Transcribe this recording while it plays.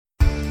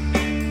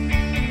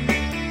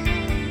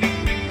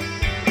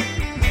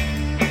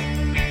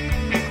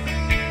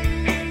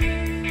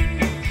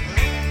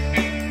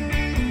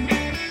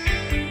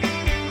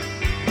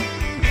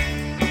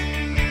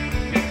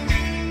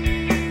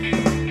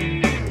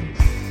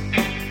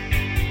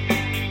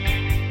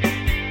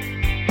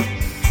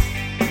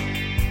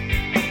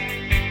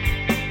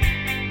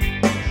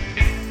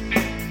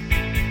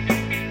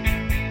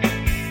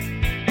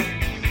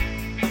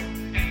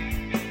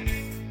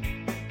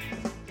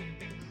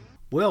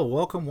Well,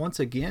 welcome once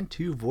again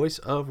to Voice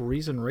of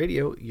Reason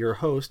Radio. Your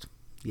host,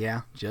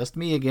 just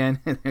me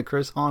again,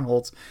 Chris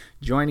Honholtz,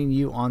 joining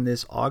you on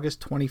this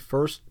August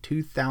 21st,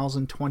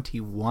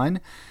 2021.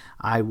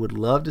 I would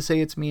love to say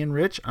it's me and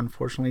Rich.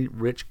 Unfortunately,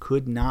 Rich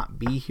could not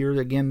be here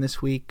again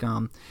this week.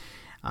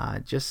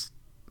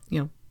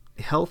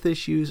 Health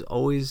issues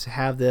always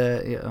have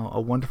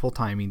a wonderful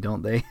timing,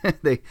 don't they?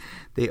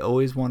 They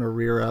always want to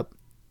rear up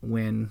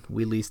when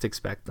we least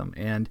expect them,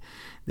 and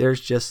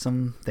there's just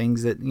some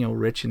things that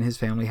Rich and his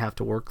family have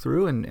to work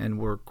through, and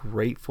we're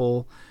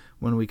grateful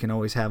when we can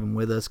always have him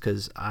with us,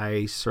 because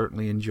I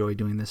certainly enjoy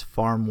doing this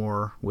far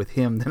more with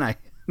him than I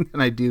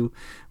do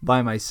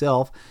by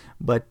myself.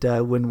 But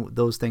when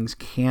those things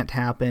can't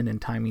happen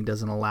and timing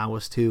doesn't allow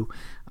us to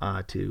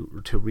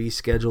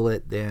reschedule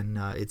it, then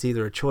it's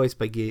either a choice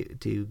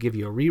to give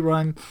you a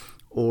rerun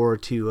or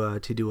to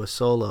do a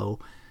solo.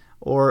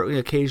 Or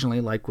occasionally,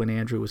 like when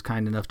Andrew was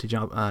kind enough to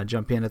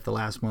jump in at the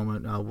last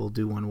moment, we'll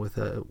do one with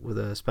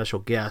a special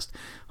guest.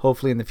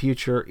 Hopefully in the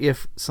future,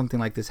 if something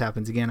like this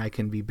happens again, I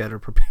can be better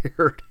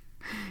prepared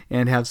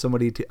and have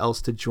somebody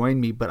else to join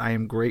me. But I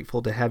am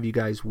grateful to have you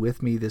guys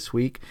with me this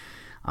week.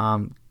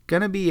 Going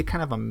to be a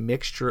kind of a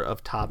mixture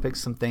of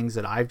topics, some things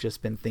that I've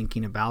just been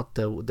thinking about.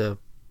 The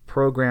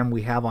program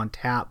we have on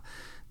tap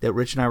that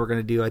Rich and I were going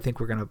to do, I think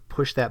we're going to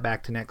push that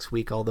back to next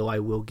week, although I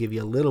will give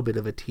you a little bit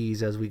of a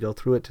tease as we go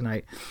through it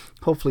tonight.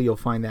 Hopefully you'll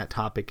find that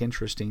topic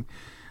interesting.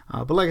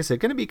 But like I said,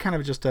 going to be kind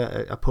of just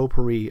a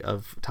potpourri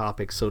of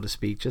topics, so to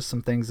speak, just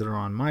some things that are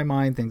on my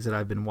mind, things that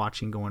I've been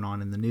watching going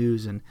on in the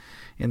news and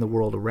in the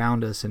world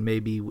around us, and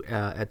maybe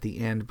at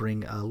the end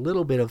bring a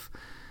little bit of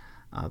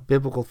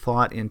biblical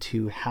thought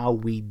into how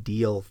we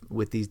deal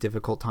with these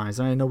difficult times.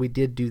 And I know we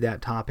did do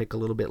that topic a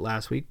little bit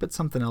last week, but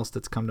something else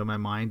that's come to my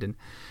mind, and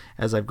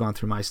as I've gone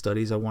through my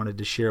studies, I wanted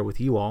to share with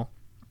you all.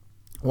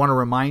 I want to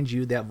remind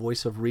you that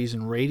Voice of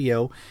Reason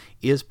Radio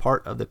is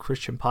part of the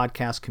Christian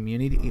podcast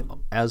community.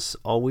 As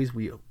always,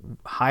 we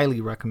highly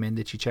recommend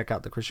that you check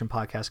out the Christian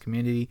podcast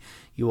community.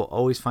 You will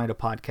always find a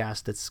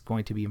podcast that's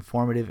going to be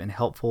informative and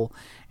helpful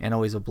and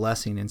always a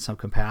blessing in some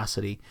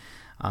capacity.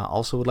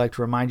 Also would like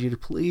to remind you to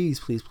please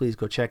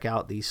go check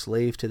out the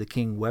Slave to the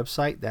King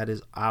website. That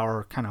is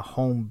our kind of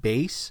home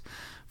base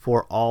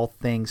for all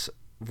things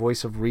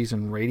Voice of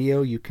Reason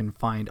Radio. You can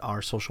find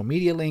our social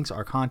media links,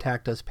 our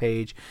contact us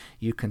page.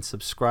 You can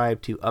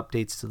subscribe to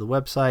updates to the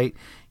website.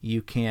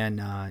 You can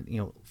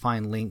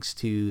find links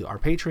to our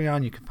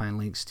Patreon. You can find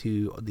links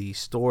to the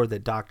store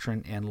that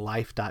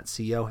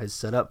doctrineandlife.co has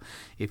set up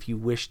if you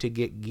wish to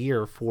get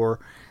gear for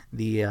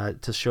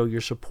to show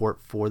your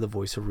support for the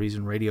Voice of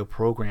Reason Radio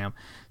program.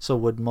 So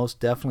would most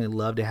definitely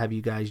love to have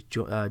you guys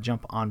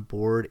jump on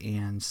board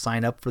and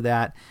sign up for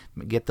that,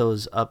 get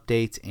those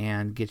updates,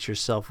 and get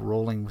yourself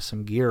rolling with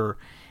some gear.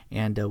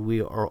 And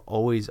we are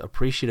always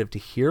appreciative to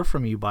hear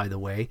from you, by the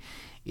way.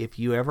 If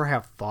you ever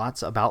have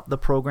thoughts about the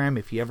program,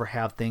 if you ever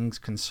have things,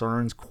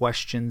 concerns,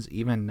 questions,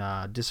 even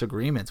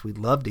disagreements, we'd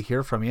love to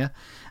hear from you.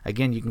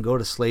 Again, you can go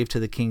to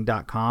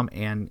slavetotheking.com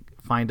and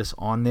find us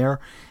on there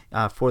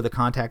for the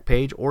contact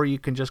page, or you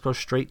can just go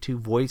straight to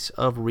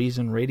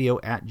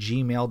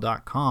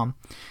voiceofreasonradio@gmail.com.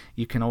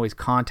 You can always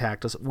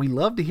contact us. We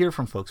love to hear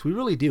from folks. We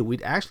really do.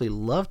 We'd actually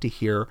love to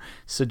hear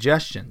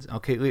suggestions.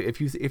 Okay,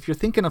 if you're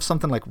thinking of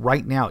something like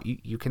right now,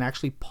 you can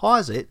actually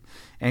pause it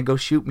and go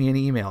shoot me an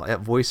email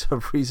at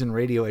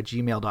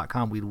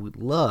voiceofreasonradio@gmail.com. We would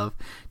love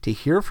to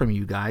hear from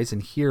you guys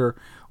and hear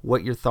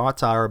what your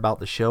thoughts are about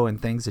the show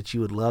and things that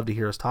you would love to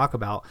hear us talk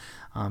about,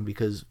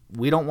 because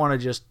we don't want to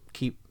just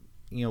keep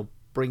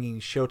bringing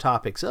show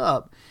topics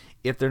up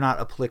if they're not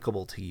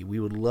applicable to you. We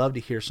would love to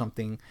hear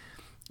something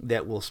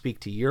that will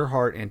speak to your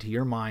heart and to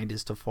your mind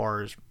as to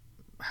far as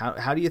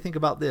how do you think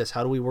about this?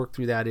 How do we work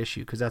through that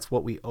issue? Because that's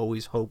what we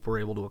always hope we're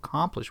able to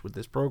accomplish with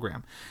this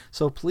program.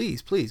 So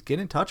please get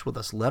in touch with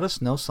us. Let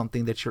us know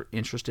something that you're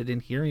interested in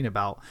hearing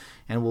about,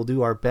 and we'll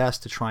do our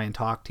best to try and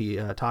talk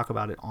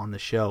about it on the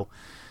show.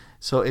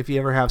 So if you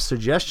ever have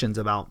suggestions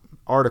about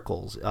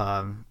articles,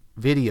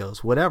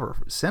 videos, whatever,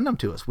 send them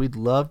to us. We'd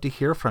love to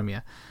hear from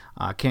you.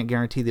 Can't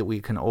guarantee that we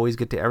can always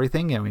get to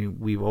everything. I mean,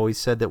 we've always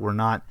said that we're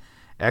not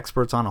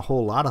experts on a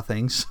whole lot of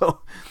things,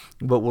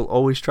 but we'll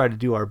always try to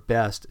do our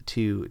best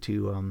to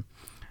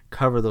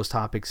cover those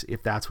topics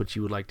if that's what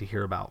you would like to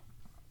hear about.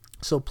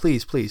 So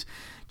please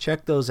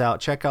check those out.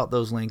 Check out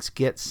those links.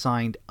 Get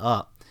signed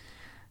up.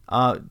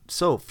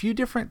 So a few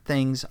different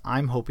things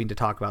I'm hoping to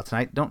talk about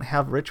tonight. Don't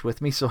have Rich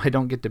with me, so I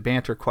don't get to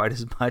banter quite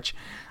as much.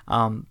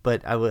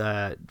 But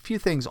a few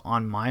things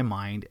on my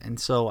mind, and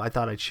so I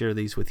thought I'd share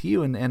these with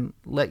you and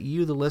let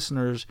you, the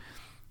listeners.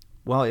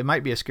 Well, it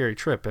might be a scary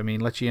trip. I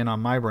mean, let you in on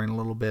my brain a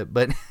little bit,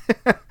 but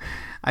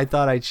I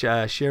thought I'd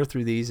share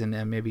through these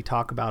and maybe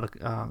talk about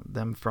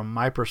them from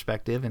my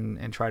perspective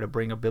and try to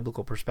bring a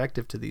biblical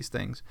perspective to these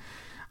things.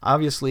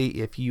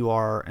 Obviously,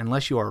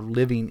 unless you are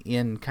living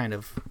in kind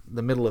of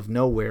the middle of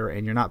nowhere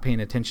and you're not paying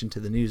attention to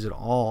the news at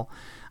all,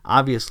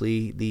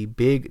 obviously the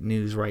big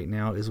news right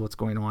now is what's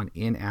going on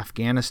in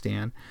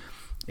Afghanistan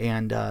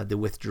and the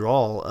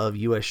withdrawal of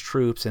U.S.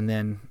 troops, and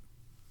then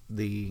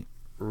the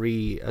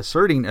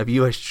reasserting of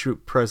U.S.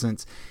 troop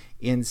presence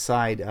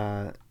inside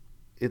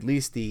at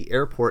least the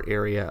airport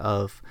area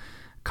of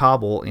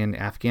Kabul in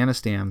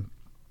Afghanistan.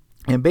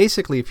 And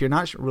basically, if you're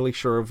not really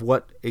sure of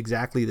what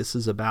exactly this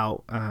is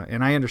about,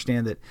 and I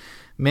understand that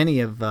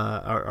many of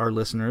our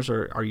listeners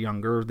are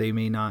younger, they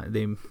may not,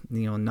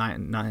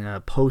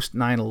 post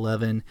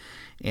 9/11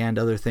 and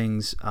other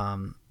things.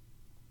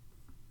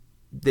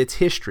 It's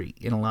history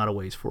in a lot of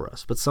ways for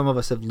us, but some of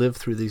us have lived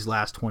through these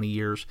last 20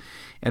 years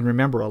and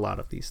remember a lot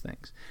of these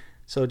things.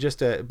 So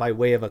just by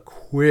way of a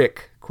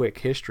quick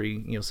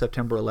history,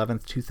 September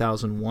 11th,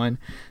 2001,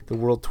 the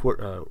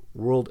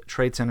World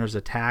Trade Center is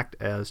attacked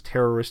as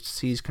terrorists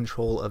seize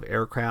control of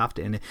aircraft.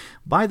 And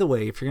by the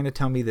way, if you're going to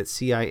tell me that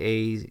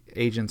CIA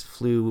agents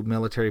flew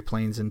military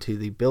planes into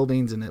the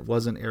buildings and it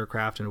wasn't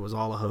aircraft and it was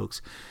all a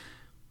hoax,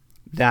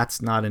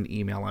 that's not an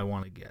email I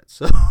want to get.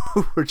 So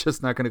we're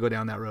just not going to go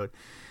down that road.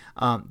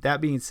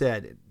 That being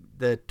said,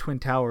 the Twin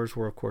Towers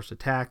were, of course,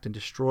 attacked and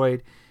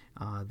destroyed.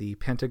 The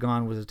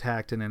Pentagon was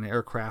attacked and an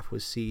aircraft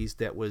was seized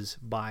that was,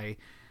 by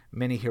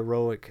many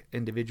heroic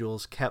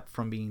individuals, kept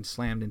from being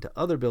slammed into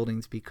other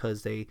buildings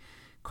because they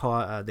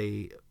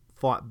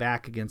fought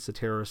back against the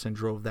terrorists and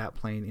drove that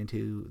plane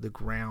into the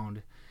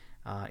ground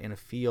in a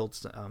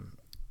field.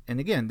 And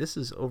again, this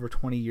is over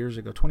 20 years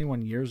ago,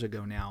 21 years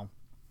ago now,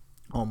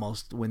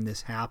 almost, when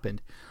this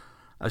happened.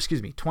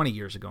 20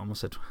 years ago. Almost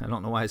said, I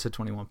don't know why I said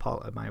 21.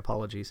 My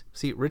apologies.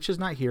 See, Rich is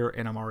not here,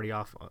 and I'm already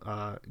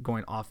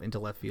going off into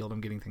left field. I'm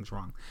getting things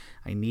wrong.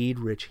 I need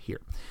Rich here.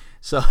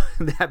 So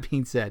that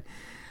being said,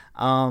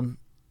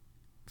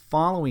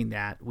 following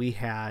that, we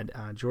had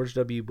George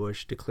W.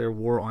 Bush declare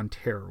war on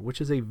terror, which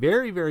is a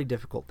very, very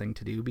difficult thing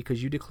to do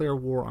because you declare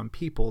war on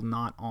people,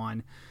 not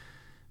on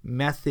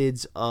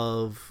methods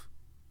of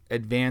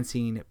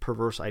advancing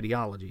perverse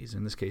ideologies,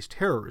 in this case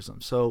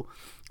terrorism. So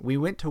we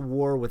went to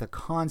war with a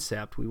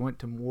concept, we went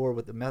to war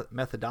with a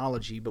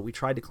methodology, but we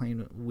tried to claim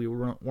that we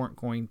weren't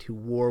going to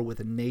war with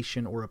a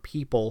nation or a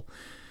people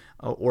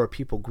or a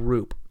people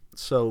group.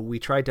 So we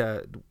tried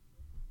to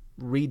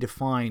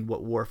redefine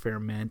what warfare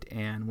meant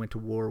and went to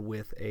war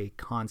with a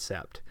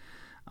concept.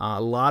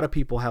 A lot of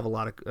people have a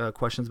lot of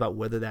questions about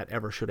whether that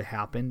ever should have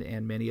happened,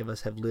 and many of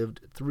us have lived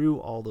through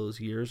all those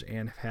years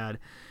and have had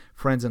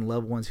friends and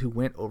loved ones who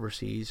went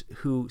overseas,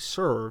 who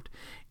served.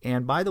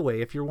 And by the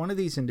way, if you're one of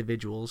these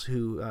individuals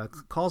who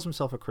calls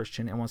himself a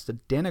Christian and wants to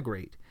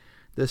denigrate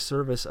the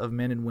service of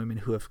men and women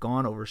who have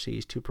gone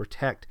overseas to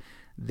protect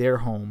their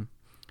home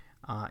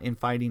in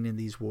fighting in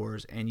these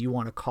wars, and you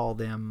want to call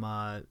them,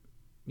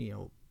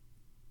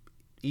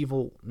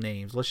 evil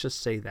names, let's just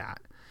say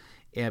that,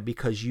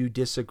 because you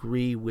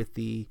disagree with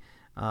the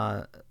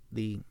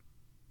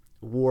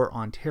war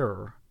on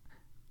terror,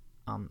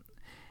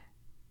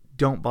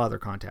 don't bother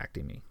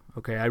contacting me.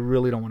 Okay, I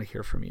really don't want to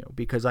hear from you,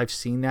 because I've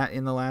seen that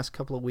in the last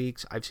couple of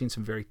weeks. I've seen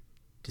some very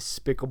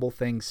despicable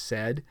things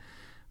said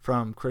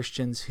from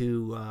Christians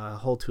who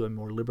hold to a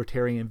more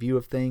libertarian view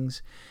of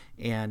things,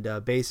 and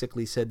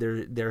basically said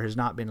there has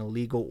not been a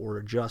legal or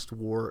a just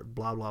war,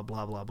 blah, blah,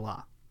 blah, blah,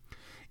 blah.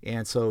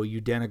 And so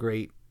you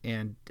denigrate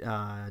and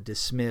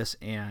dismiss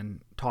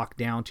and talk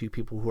down to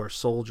people who are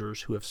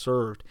soldiers who have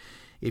served.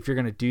 If you're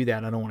going to do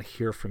that, I don't want to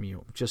hear from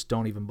you. Just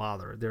don't even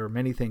bother. There are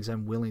many things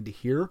I'm willing to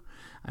hear.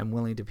 I'm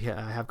willing to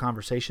have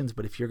conversations,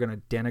 but if you're going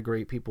to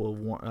denigrate people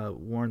who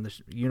worn the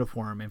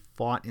uniform and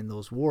fought in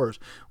those wars,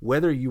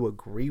 whether you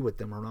agree with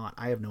them or not,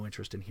 I have no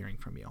interest in hearing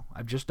from you.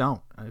 I just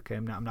don't. Okay,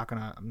 I'm not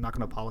going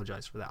to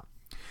apologize for that.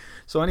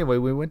 So anyway,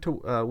 we went to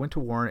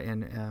war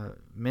in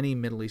many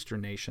Middle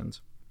Eastern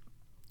nations,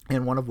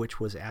 and one of which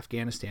was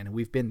Afghanistan, and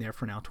we've been there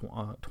for now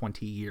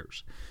 20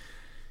 years.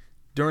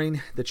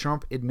 During the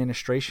Trump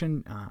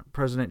administration,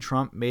 President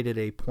Trump made it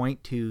a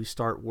point to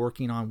start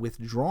working on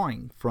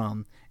withdrawing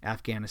from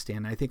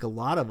Afghanistan. I think a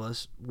lot of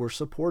us were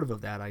supportive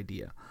of that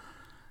idea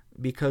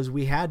because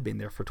we had been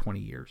there for 20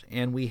 years,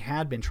 and we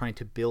had been trying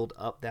to build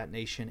up that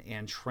nation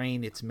and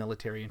train its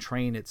military and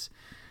train its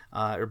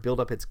or build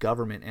up its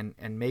government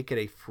and make it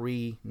a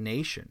free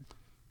nation.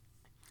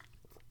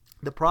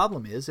 The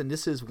problem is, and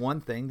this is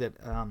one thing that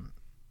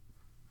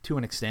to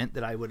an extent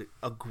that I would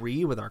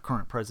agree with our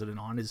current president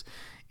on, is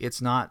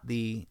it's not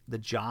the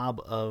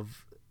job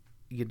of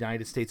the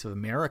United States of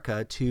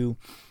America to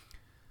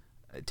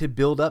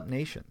build up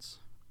nations.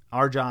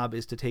 Our job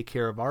is to take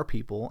care of our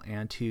people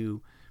and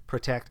to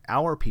protect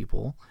our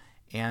people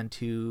and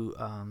to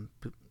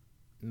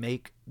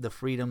make the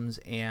freedoms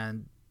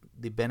and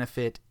the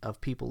benefit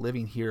of people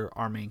living here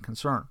our main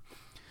concern.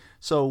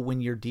 So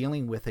when you're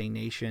dealing with a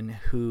nation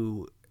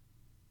who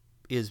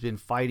has been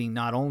fighting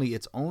not only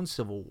its own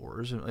civil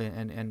wars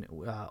and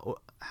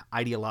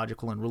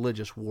ideological and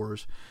religious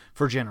wars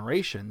for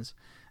generations,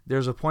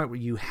 there's a point where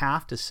you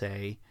have to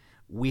say,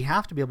 we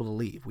have to be able to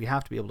leave, we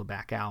have to be able to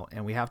back out,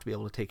 and we have to be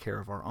able to take care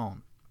of our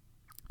own.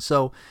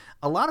 So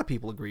a lot of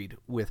people agreed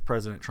with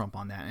President Trump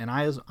on that, and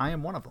I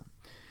am one of them.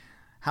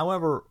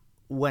 However,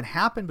 what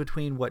happened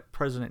between what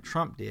President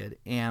Trump did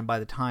and by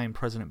the time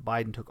President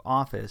Biden took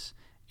office,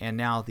 and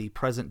now the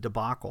present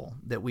debacle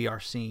that we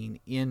are seeing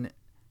in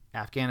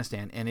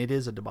Afghanistan, and it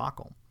is a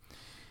debacle,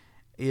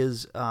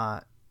 is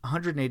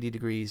 180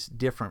 degrees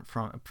different,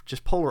 from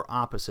just polar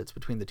opposites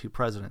between the two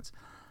presidents.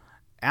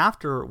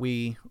 After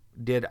we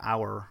did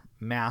our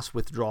mass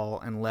withdrawal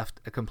and left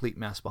a complete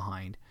mess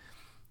behind,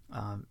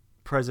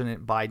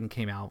 President Biden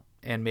came out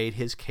and made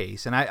his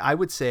case. And I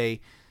would say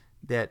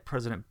that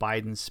President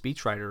Biden's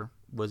speechwriter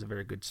was a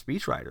very good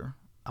speechwriter.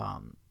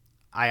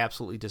 I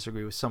absolutely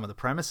disagree with some of the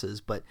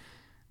premises, but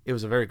it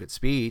was a very good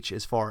speech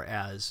as far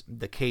as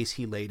the case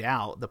he laid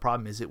out. The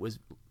problem is it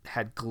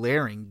had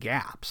glaring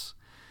gaps.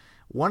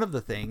 One of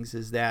the things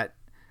is that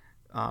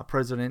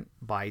President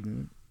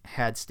Biden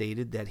had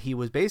stated that he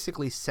was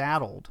basically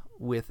saddled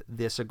with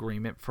this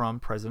agreement from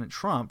President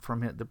Trump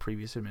from the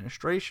previous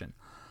administration.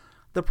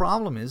 The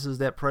problem is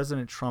that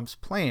President Trump's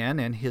plan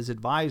and his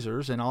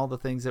advisors and all the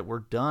things that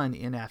were done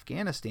in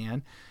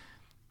Afghanistan,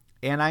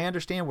 and I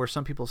understand where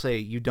some people say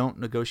you don't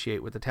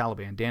negotiate with the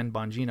Taliban. Dan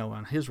Bongino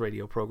on his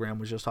radio program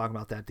was just talking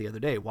about that the other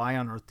day. Why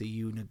on earth do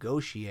you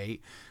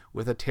negotiate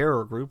with a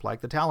terror group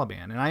like the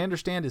Taliban? And I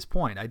understand his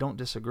point. I don't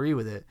disagree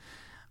with it.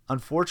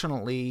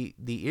 Unfortunately,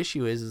 the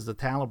issue is the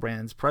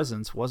Taliban's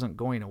presence wasn't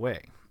going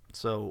away.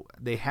 So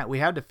we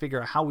had to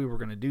figure out how we were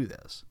going to do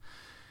this.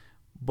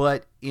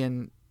 But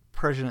in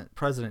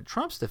President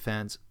Trump's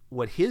defense,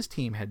 what his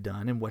team had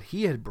done and what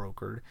he had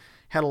brokered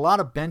had a lot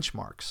of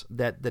benchmarks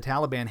that the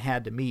Taliban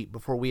had to meet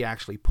before we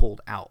actually pulled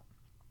out.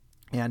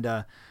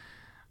 And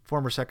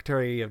former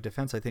Secretary of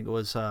Defense, I think it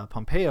was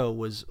Pompeo,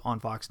 was on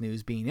Fox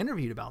News being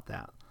interviewed about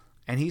that.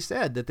 And he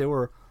said that there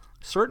were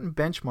certain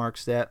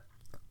benchmarks that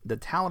the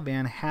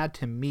Taliban had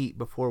to meet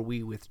before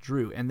we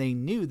withdrew. And they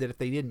knew that if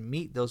they didn't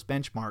meet those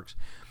benchmarks,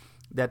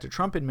 that the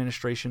Trump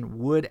administration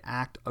would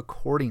act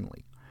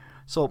accordingly.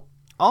 So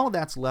all of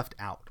that's left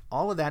out.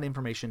 All of that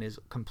information is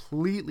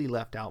completely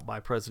left out by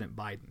President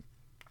Biden.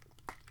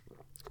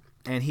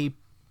 And he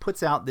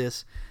puts out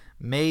this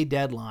May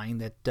deadline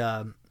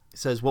that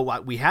says,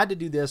 well, we had to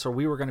do this or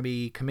we were going to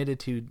be committed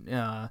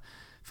to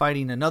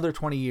fighting another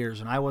 20 years,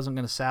 and I wasn't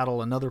going to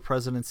saddle another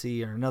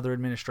presidency or another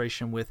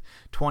administration with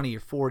 20 or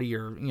 40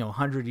 or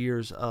 100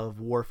 years of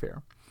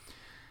warfare.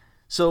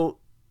 So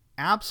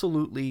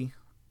absolutely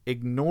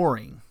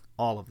ignoring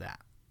all of that,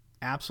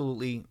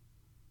 absolutely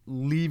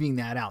leaving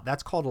that out.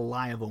 That's called a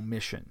lie of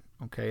omission.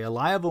 Okay, a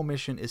lie of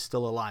omission is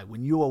still a lie.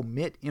 When you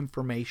omit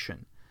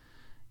information,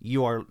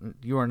 you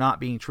are not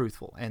being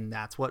truthful, and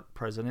that's what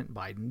President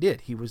Biden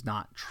did. He was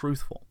not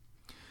truthful.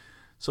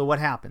 So what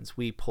happens?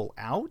 We pull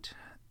out.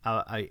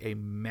 A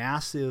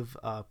massive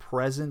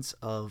presence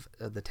of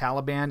the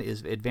Taliban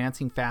is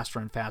advancing faster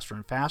and faster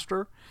and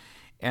faster.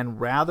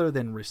 And rather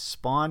than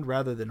respond,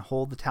 rather than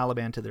hold the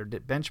Taliban to their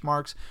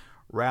benchmarks,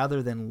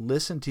 rather than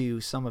listen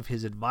to some of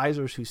his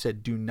advisors who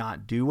said, do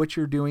not do what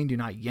you're doing, do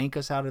not yank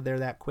us out of there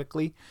that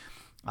quickly,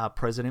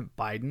 President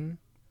Biden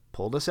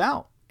pulled us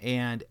out.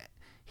 And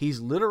he's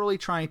literally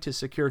trying to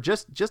secure,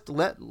 just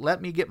let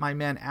me get my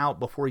men out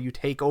before you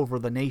take over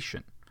the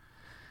nation.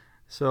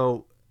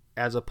 So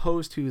as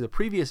opposed to the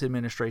previous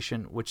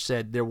administration, which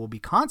said there will be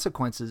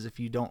consequences if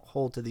you don't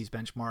hold to these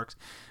benchmarks,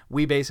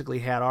 we basically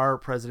had our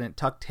president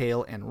tuck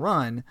tail and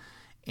run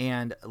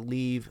and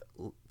leave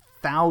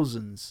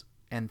thousands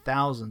and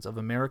thousands of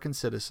American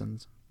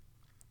citizens,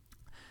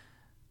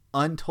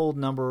 untold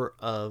number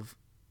of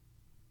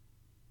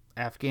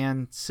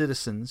Afghan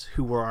citizens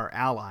who were our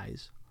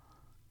allies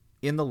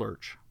in the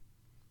lurch,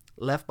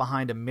 left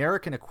behind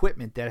American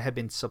equipment that had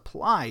been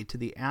supplied to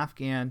the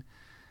Afghan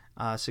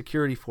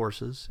security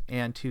forces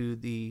and to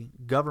the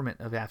government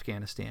of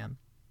Afghanistan,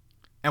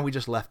 and we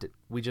just left it.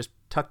 We just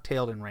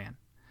tuck-tailed and ran.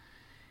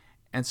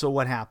 And so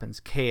what happens?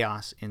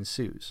 Chaos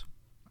ensues.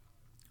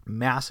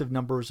 Massive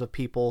numbers of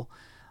people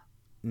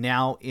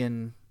now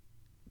in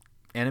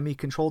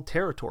enemy-controlled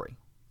territory.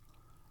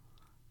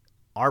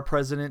 Our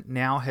president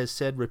now has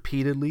said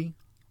repeatedly,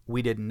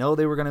 we didn't know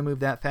they were going to move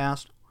that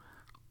fast.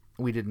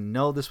 We didn't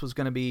know this was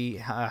going to be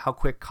how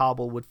quick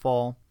Kabul would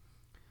fall.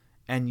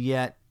 And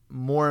yet,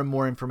 more and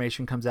more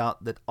information comes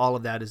out that all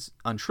of that is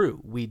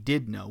untrue. We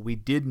did know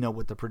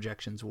what the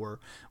projections were.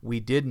 We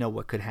did know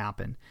what could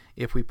happen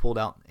if we pulled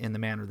out in the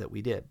manner that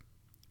we did.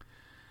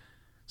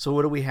 So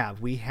what do we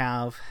have? We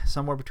have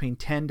somewhere between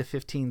 10 to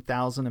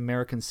 15,000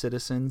 American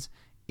citizens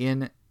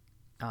in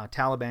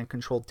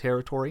Taliban-controlled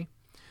territory.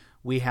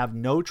 We have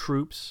no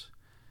troops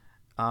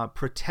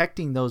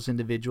protecting those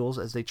individuals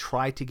as they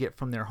try to get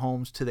from their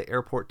homes to the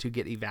airport to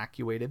get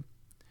evacuated.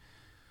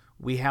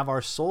 We have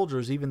our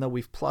soldiers, even though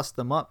we've plussed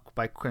them up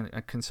by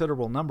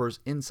considerable numbers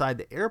inside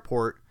the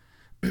airport,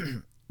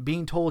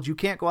 being told you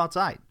can't go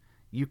outside.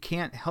 You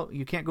can't help.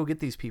 You can't go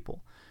get these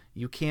people.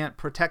 You can't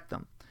protect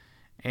them.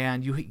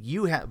 And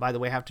you have, by the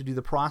way, have to do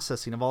the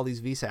processing of all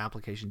these visa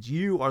applications.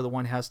 You are the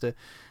one who has to,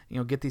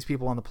 get these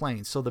people on the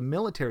plane. So the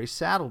military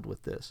saddled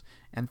with this,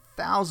 and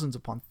thousands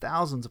upon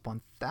thousands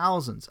upon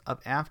thousands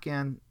of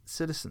Afghan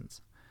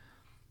citizens,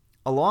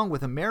 along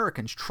with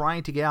Americans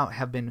trying to get out,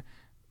 have been,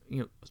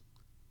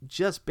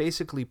 just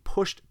basically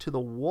pushed to the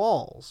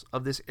walls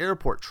of this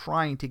airport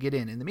trying to get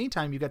in. In the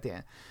meantime, you got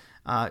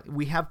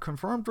we have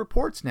confirmed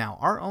reports now.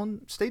 Our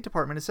own State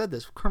Department has said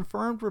this.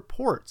 Confirmed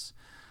reports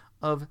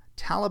of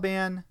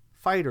Taliban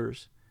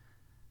fighters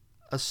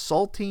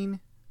assaulting,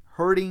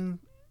 hurting,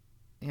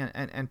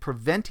 and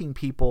preventing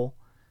people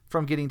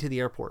from getting to the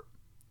airport.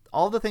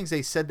 All the things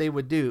they said they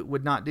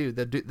would not do,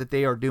 that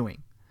they are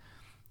doing.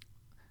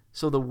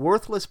 So the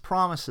worthless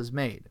promises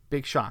made,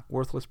 big shock,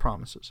 worthless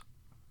promises.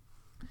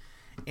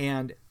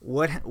 And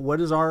what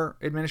is our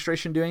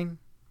administration doing?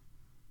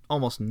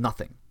 Almost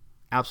nothing.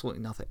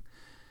 Absolutely nothing.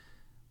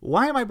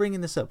 Why am I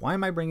bringing this up? Why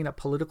am I bringing up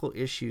political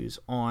issues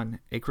on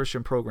a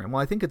Christian program?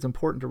 Well, I think it's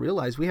important to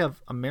realize we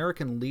have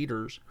American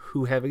leaders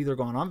who have either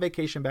gone on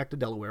vacation back to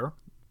Delaware,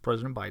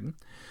 President Biden,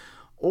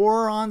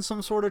 or on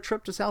some sort of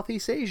trip to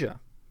Southeast Asia,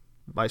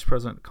 Vice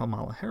President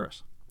Kamala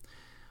Harris.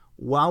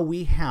 While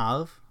we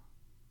have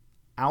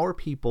our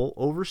people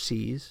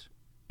overseas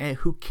and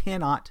who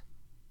cannot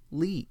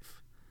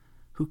leave,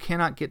 who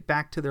cannot get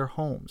back to their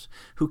homes,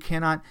 who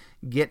cannot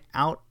get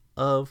out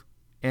of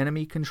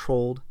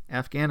enemy-controlled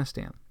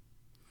Afghanistan.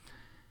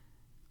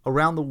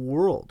 Around the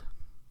world,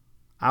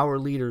 our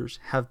leaders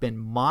have been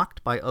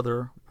mocked by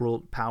other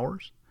world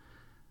powers,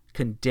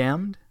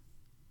 condemned,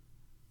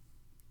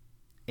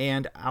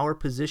 and our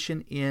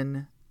position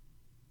in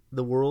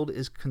the world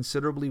is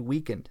considerably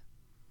weakened.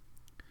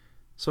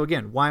 So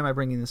again, why am I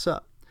bringing this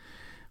up?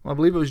 Well, I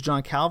believe it was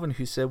John Calvin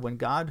who said, when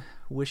God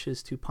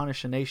wishes to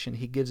punish a nation,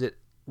 he gives it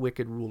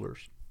wicked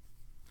rulers.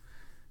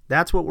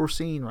 That's what we're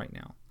seeing right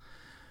now.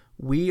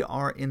 We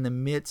are in the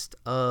midst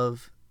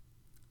of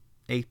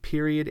a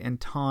period and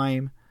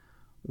time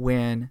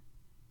when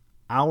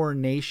our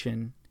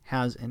nation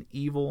has an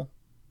evil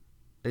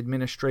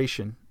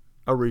administration,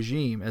 a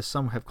regime, as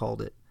some have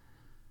called it,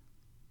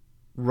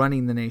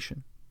 running the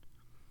nation.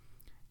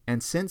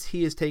 And since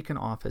he has taken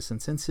office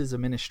and since his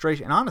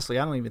administration, and honestly,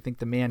 I don't even think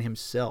the man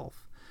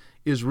himself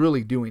is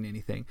really doing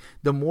anything.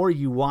 The more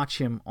you watch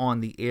him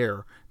on the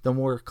air, the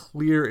more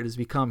clear it has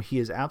become he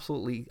is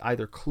absolutely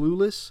either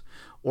clueless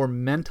or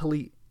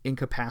mentally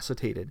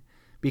incapacitated,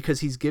 because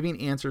he's giving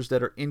answers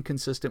that are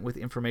inconsistent with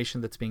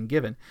information that's being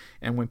given.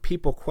 And when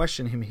people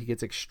question him, he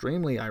gets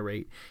extremely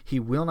irate. He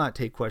will not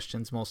take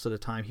questions most of the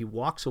time. He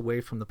walks away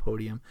from the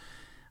podium.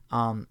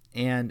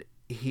 And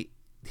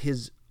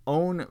his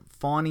own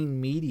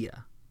fawning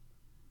media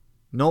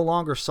no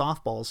longer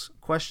softballs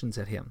questions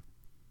at him.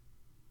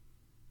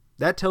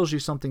 That tells you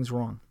something's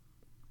wrong.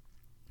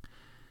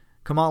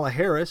 Kamala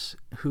Harris,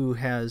 who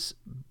has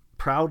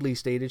proudly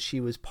stated she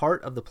was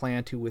part of the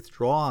plan to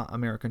withdraw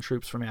American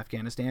troops from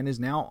Afghanistan, is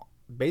now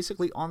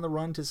basically on the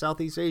run to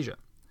Southeast Asia.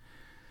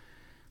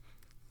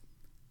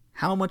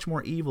 How much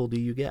more evil do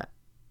you get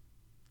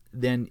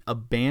than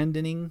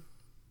abandoning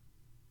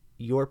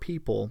your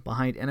people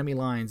behind enemy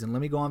lines and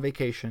let me go on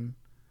vacation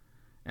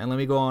and let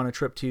me go on a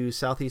trip to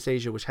Southeast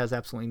Asia, which has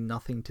absolutely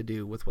nothing to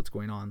do with what's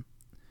going on?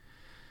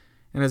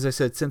 And as I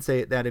said, since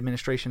that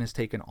administration has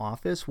taken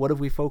office, what have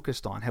we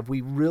focused on? Have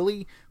we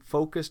really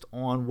focused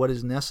on what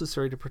is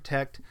necessary to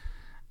protect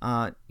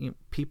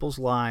people's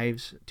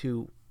lives,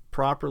 to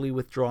properly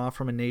withdraw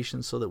from a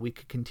nation so that we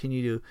could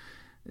continue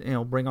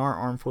to bring our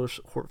armed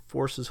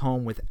forces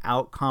home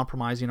without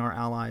compromising our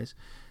allies?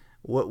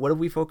 What have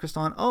we focused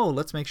on? Oh,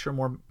 let's make sure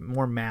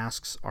more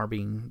masks are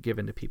being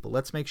given to people.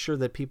 Let's make sure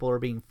that people are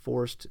being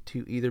forced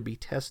to either be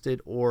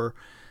tested or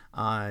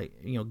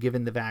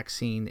given the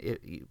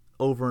vaccine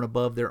over and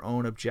above their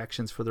own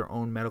objections for their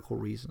own medical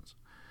reasons.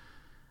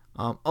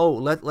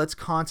 Let's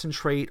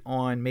concentrate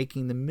on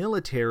making the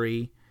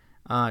military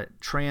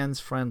trans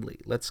friendly.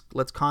 Let's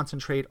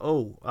concentrate.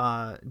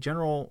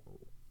 General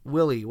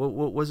Willie,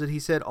 what was it he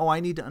said? I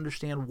need to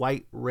understand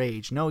white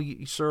rage. No,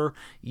 sir,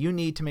 you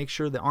need to make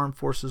sure the armed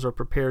forces are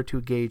prepared to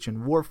engage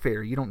in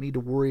warfare. You don't need to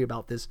worry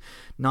about this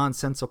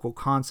nonsensical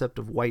concept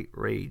of white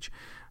rage.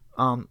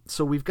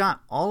 So we've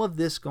got all of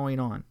this going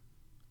on.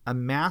 A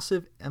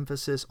massive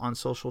emphasis on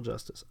social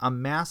justice, a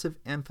massive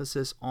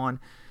emphasis on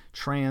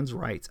trans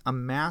rights, a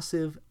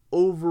massive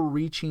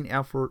overreaching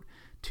effort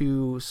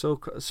to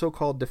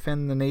so-called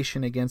defend the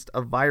nation against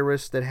a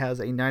virus that has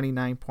a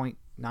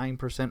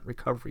 99.9%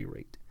 recovery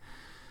rate.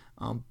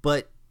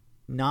 But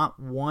not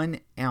 1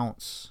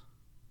 ounce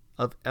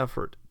of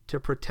effort to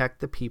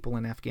protect the people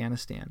in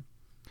Afghanistan.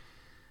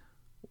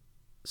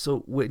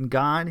 So when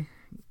God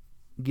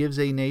gives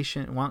a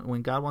nation,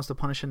 when God wants to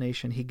punish a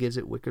nation, he gives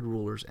it wicked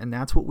rulers. And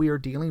that's what we are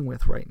dealing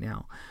with right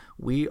now.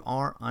 We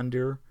are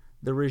under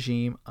the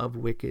regime of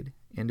wicked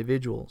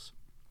individuals.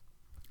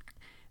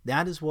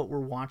 That is what we're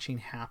watching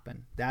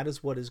happen. That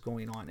is what is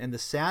going on. And the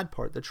sad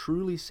part, the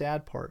truly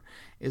sad part,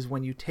 is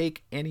when you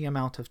take any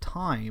amount of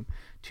time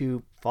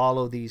to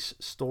follow these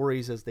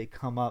stories as they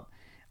come up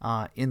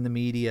in the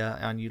media,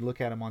 and you look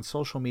at them on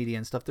social media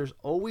and stuff, there's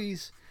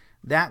always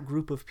that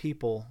group of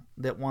people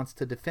that wants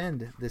to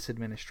defend this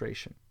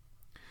administration.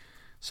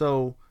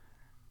 So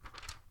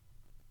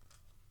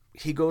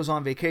he goes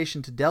on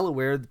vacation to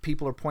Delaware.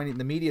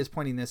 The media is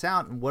pointing this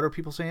out, and what are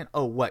people saying?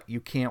 What, you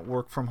can't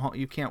work from home?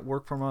 You can't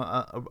work from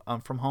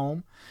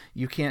home?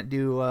 You can't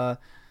do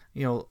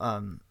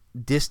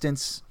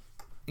distance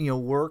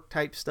work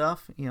type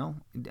stuff?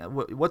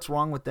 What's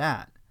wrong with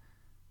that?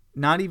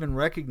 not even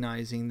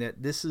recognizing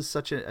that this is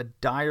such a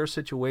dire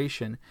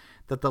situation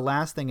that the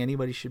last thing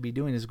anybody should be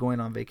doing is going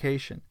on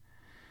vacation.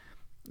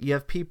 You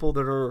have people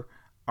that are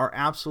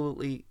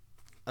absolutely,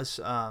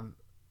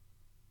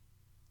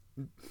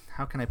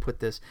 how can I put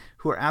this,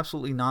 who are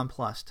absolutely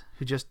nonplussed,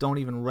 who just don't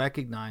even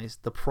recognize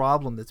the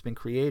problem that's been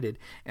created,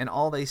 and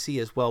all they see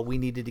is, well, we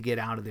needed to get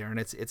out of there, and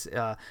it's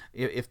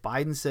if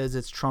Biden says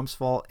it's Trump's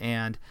fault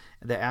and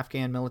the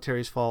Afghan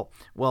military's fault,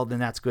 well, then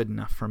that's good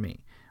enough for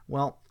me.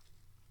 Well,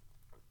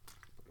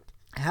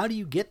 how do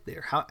you get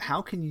there?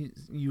 How can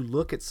you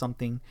look at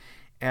something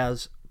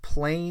as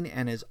plain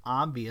and as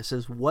obvious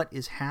as what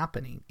is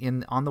happening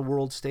on the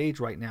world stage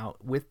right now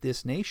with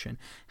this nation?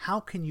 How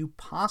can you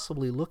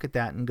possibly look at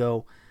that and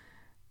go,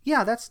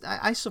 yeah,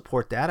 I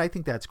support that. I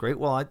think that's great.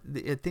 Well, I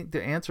think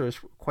the answer is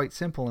quite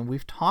simple, and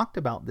we've talked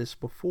about this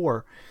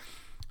before.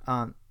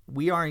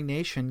 We are a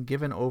nation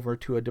given over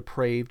to a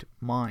depraved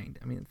mind.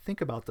 I mean,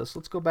 think about this.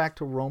 Let's go back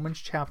to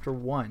Romans chapter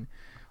 1,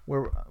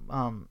 where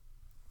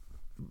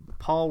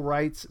Paul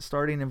writes,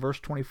 starting in verse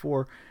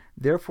 24,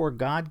 "Therefore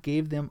God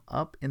gave them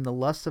up in the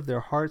lust of their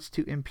hearts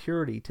to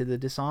impurity, to the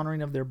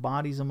dishonoring of their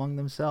bodies among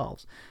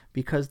themselves,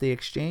 because they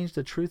exchanged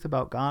the truth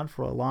about God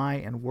for a lie,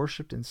 and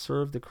worshipped and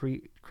served the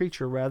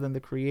creature rather than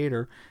the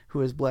Creator, who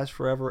is blessed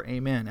forever.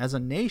 Amen." As a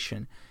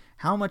nation,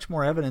 how much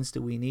more evidence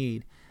do we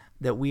need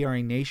that we are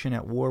a nation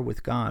at war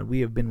with God?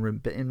 We have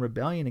been in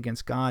rebellion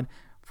against God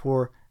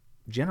for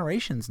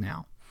generations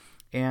now.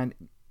 And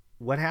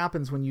what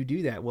happens when you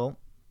do that? Well,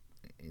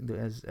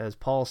 as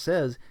Paul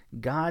says,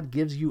 God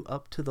gives you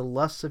up to the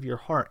lusts of your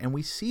heart. And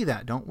we see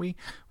that, don't we?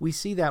 We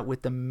see that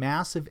with the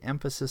massive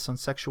emphasis on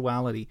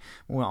sexuality,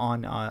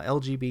 on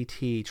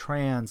LGBT,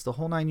 trans, the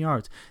whole 9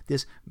 yards.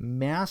 This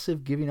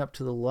massive giving up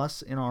to the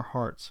lusts in our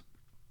hearts.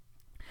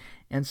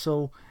 And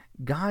so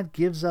God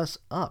gives us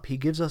up. He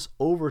gives us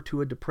over to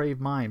a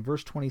depraved mind.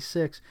 Verse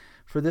 26,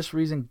 "For this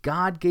reason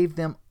God gave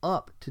them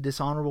up to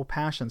dishonorable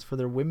passions, for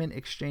their women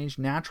exchanged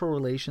natural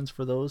relations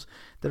for those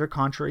that are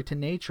contrary to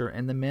nature,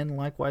 and the men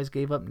likewise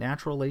gave up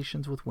natural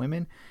relations with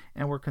women,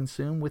 and were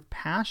consumed with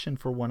passion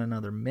for one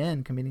another,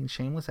 men committing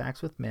shameless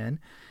acts with men,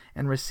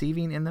 and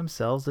receiving in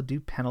themselves the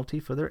due penalty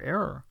for their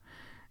error."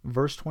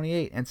 Verse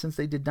 28, "And since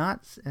they did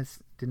not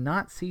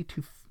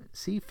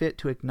see fit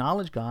to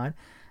acknowledge God,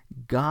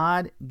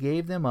 God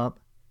gave them up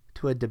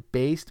to a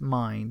debased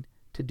mind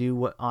to do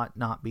what ought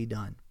not be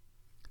done."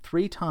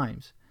 3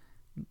 times.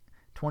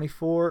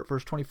 24,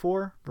 verse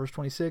 24, verse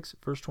 26,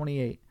 verse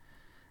 28.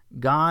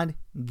 God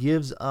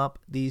gives up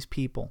these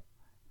people.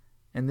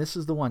 And this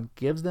is the one,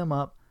 gives them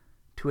up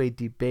to a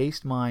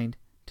debased mind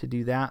to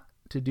do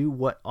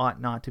what ought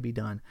not to be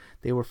done.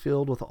 They were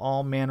filled with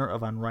all manner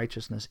of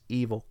unrighteousness,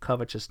 evil,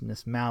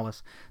 covetousness,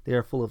 malice. They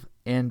are full of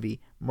envy,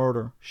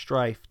 murder,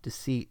 strife,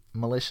 deceit,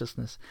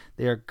 maliciousness.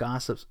 They are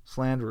gossips,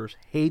 slanderers,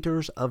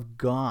 haters of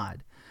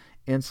God,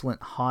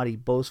 insolent, haughty,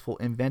 boastful,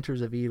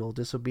 inventors of evil,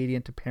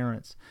 disobedient to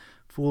parents,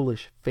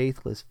 foolish,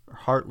 faithless,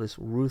 heartless,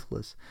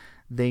 ruthless.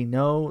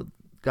 Though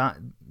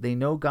they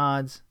know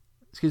God's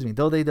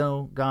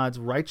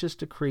righteous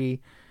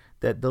decree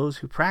that those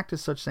who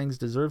practice such things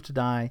deserve to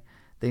die,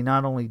 they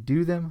not only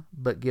do them,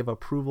 but give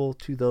approval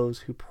to those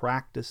who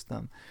practice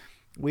them.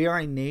 We are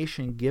a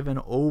nation given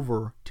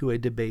over to a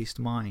debased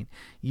mind.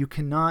 You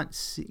cannot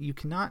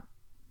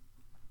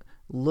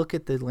look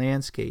at the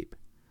landscape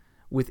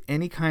with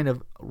any kind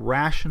of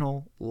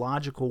rational,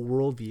 logical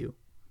worldview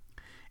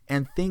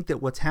and think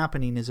that what's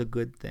happening is a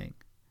good thing.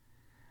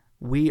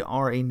 We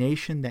are a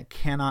nation that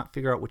cannot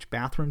figure out which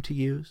bathroom to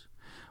use.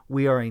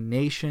 We are a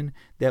nation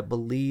that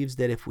believes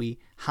that if we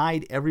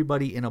hide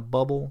everybody in a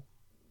bubble,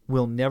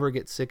 we'll never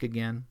get sick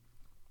again.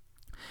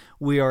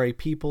 We are a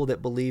people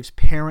that believes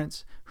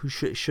parents who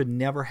should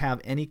never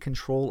have any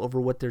control over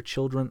what their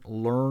children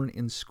learn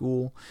in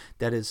school.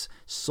 That is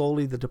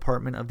solely the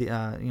department of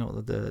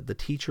the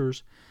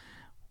teachers.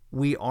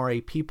 We are a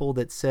people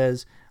that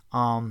says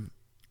violence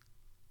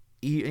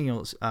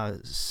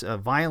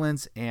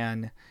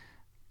and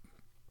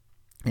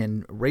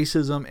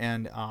racism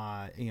and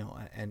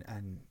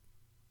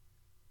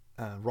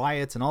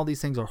riots and all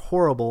these things are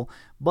horrible,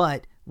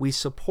 but we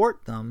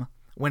support them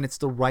when it's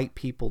the right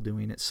people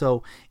doing it.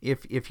 So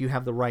if you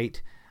have the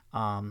right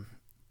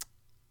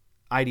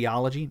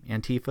ideology,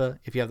 Antifa,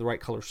 if you have the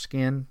right color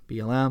skin,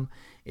 BLM,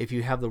 if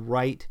you have the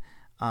right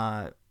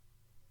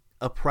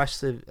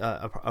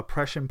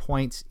oppression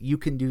points, you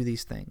can do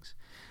these things.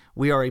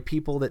 We are a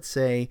people that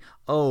say,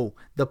 oh,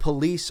 the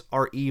police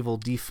are evil,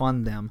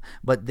 defund them,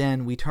 but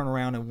then we turn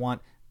around and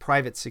want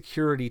private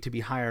security to be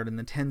hired in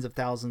the tens of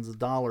thousands of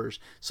dollars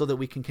so that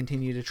we can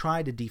continue to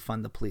try to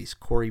defund the police.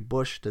 Cori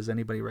Bush, does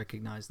anybody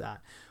recognize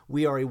that?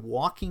 We are a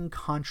walking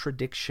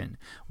contradiction.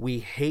 We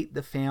hate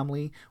the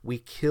family. We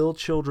kill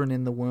children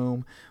in the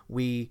womb.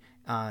 We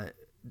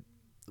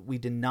we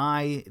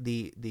deny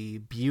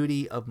the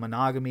beauty of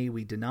monogamy.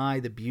 We deny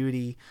the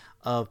beauty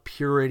of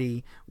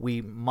purity.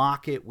 We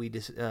mock it. We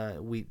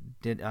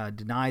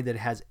deny that it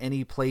has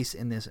any place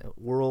in this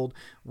world.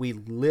 We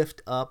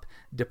lift up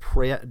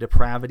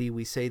depravity.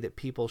 We say that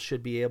people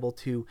should be able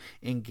to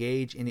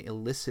engage in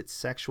illicit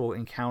sexual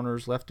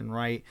encounters left and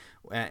right,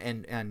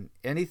 and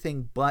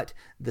anything but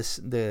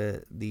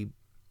the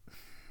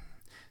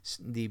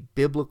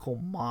biblical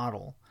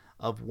model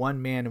of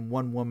one man and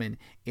one woman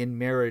in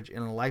marriage,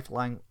 in a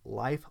lifelong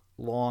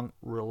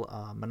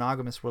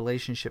monogamous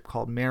relationship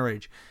called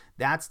marriage.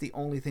 That's the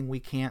only thing we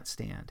can't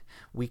stand.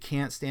 We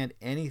can't stand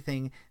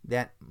anything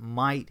that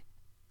might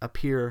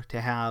appear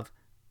to have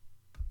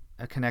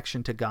a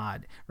connection to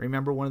God.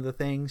 Remember, one of the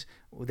things,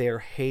 they're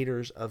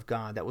haters of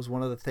God. That was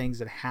one of the things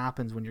that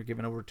happens when you're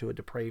given over to a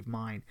depraved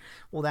mind.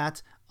 Well,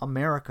 that's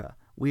America.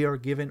 We are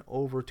given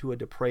over to a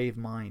depraved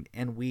mind,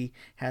 and we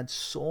had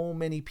so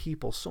many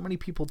people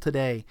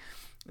today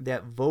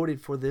that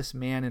voted for this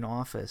man in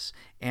office,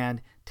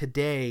 and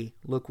today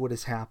look what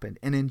has happened.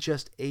 And in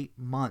just 8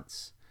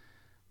 months,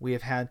 we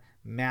have had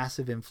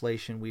massive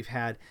inflation. We've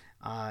had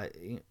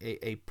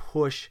a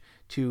push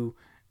to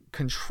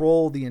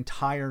control the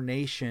entire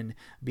nation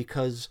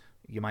because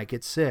you might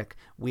get sick.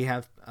 We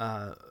have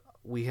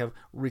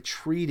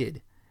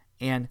retreated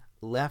and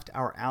left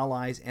our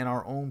allies and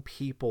our own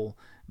people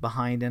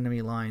behind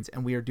enemy lines,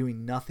 and we are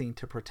doing nothing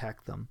to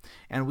protect them.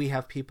 And we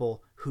have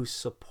people who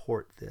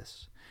support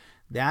this.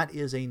 That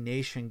is a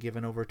nation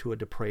given over to a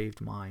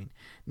depraved mind.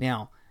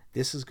 Now,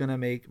 this is going to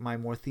make my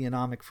more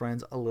theonomic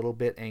friends a little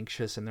bit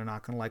anxious, and they're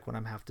not going to like what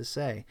I have to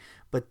say.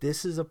 But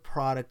this is a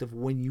product of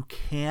when you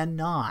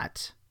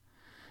cannot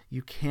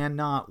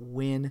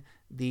win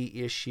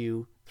the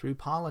issue through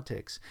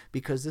politics,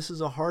 because this is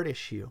a hard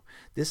issue.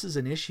 This is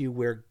an issue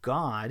where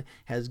God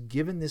has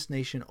given this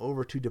nation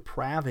over to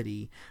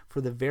depravity for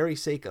the very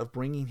sake of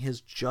bringing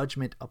his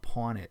judgment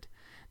upon it.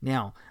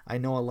 Now, I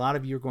know a lot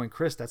of you are going,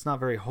 Chris, that's not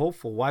very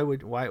hopeful. Why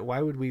would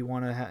we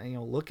want to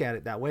look at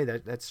it that way?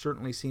 That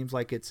certainly seems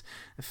like it's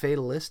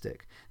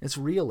fatalistic. It's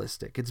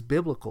realistic. It's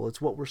biblical. It's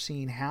what we're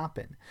seeing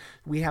happen.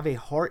 We have a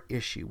heart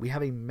issue. We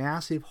have a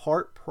massive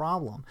heart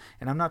problem,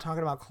 and I'm not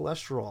talking about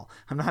cholesterol.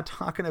 I'm not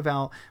talking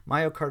about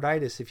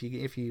myocarditis if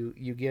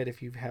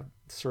you have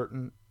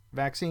certain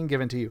vaccine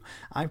given to you.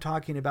 I'm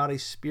talking about a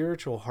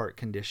spiritual heart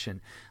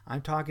condition. I'm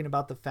talking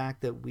about the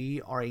fact that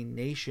we are a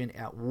nation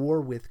at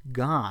war with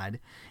God,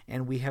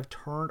 and we have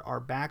turned our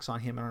backs on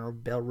him and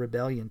our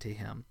rebellion to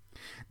him.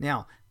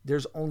 Now,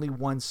 there's only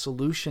one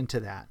solution to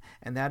that,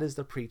 and that is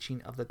the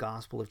preaching of the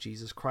gospel of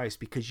Jesus Christ,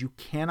 because you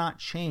cannot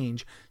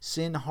change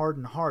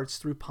sin-hardened hearts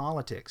through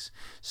politics.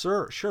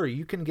 Sure,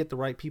 you can get the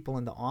right people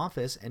in the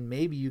office, and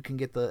maybe you can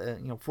get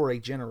for a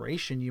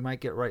generation, you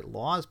might get right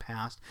laws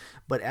passed,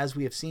 but as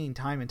we have seen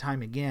time and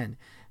time again,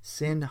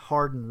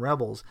 sin-hardened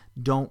rebels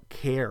don't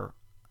care.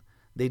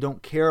 They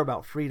don't care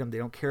about freedom. They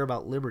don't care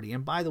about liberty.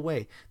 And by the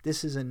way,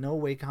 this is in no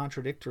way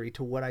contradictory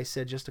to what I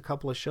said just a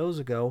couple of shows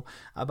ago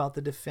about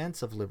the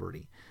defense of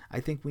liberty. I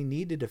think we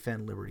need to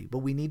defend liberty, but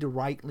we need to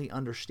rightly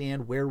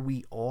understand where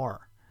we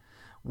are.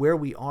 Where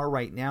we are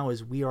right now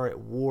is we are at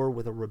war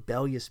with a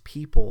rebellious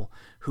people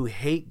who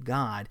hate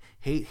God,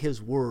 hate his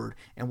word,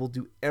 and will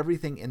do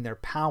everything in their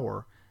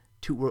power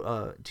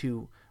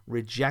to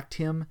reject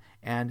him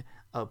and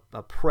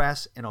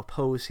oppress and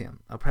oppose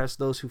him, oppress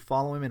those who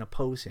follow him and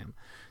oppose him.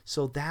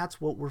 So that's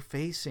what we're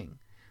facing.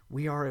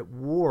 We are at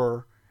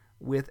war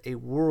with a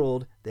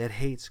world that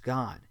hates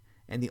God.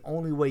 And the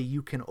only way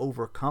you can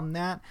overcome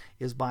that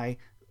is by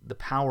the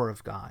power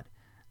of God,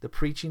 the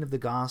preaching of the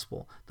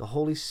gospel, the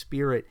Holy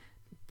Spirit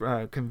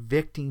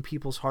convicting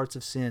people's hearts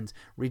of sins,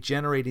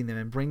 regenerating them,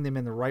 and bring them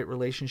in the right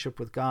relationship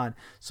with God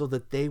so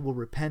that they will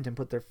repent and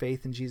put their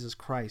faith in Jesus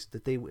Christ,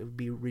 that they would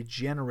be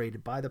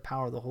regenerated by the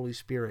power of the Holy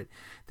Spirit,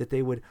 that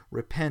they would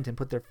repent and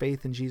put their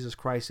faith in Jesus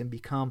Christ and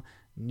become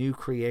new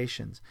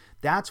creations.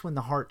 That's when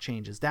the heart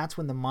changes. That's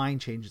when the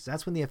mind changes.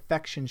 That's when the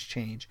affections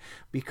change,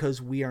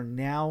 because we are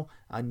now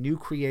a new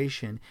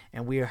creation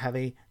and we have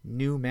a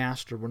new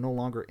master. We're no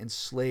longer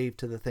enslaved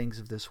to the things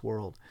of this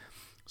world.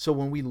 So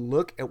when we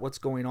look at what's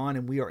going on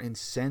and we are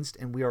incensed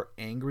and we are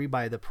angry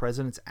by the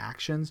president's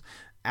actions,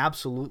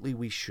 absolutely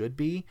we should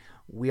be.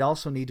 We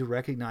also need to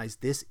recognize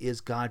this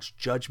is God's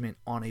judgment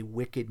on a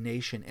wicked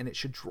nation, and it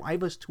should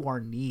drive us to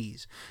our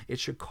knees. It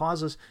should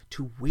cause us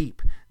to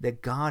weep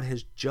that God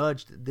has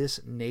judged this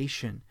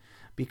nation,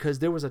 because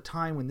there was a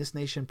time when this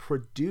nation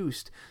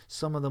produced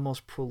some of the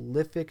most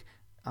prolific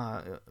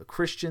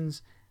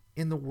Christians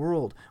in the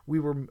world.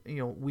 We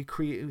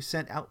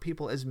sent out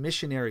people as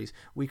missionaries.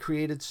 We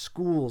created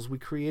schools. We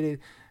created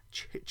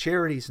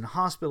charities and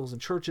hospitals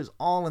and churches,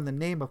 all in the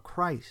name of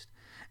Christ.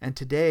 And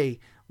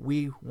today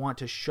we want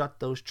to shut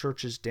those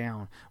churches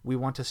down. We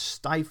want to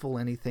stifle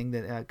anything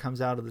that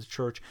comes out of the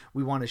church.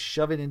 We want to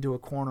shove it into a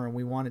corner, and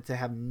we want it to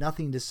have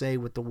nothing to say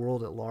with the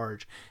world at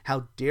large.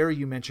 How dare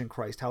you mention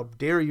Christ? How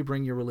dare you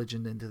bring your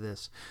religion into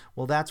this?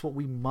 Well, that's what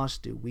we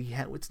must do.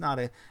 It's not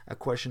a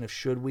question of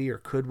should we or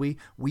could we.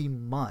 We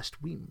must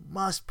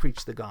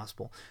preach the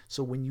gospel.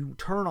 So when you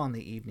turn on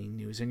the evening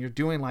news and you're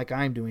doing like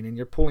I'm doing, and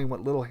you're pulling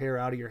what little hair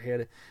out of your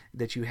head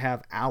that you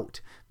have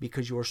out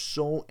because you're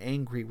so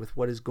angry with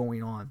what is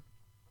going on,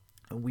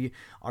 and we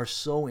are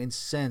so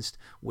incensed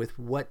with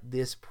what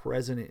this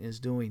president is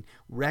doing,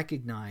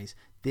 recognize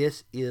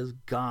this is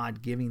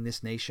God giving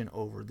this nation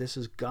over. This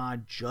is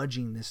God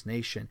judging this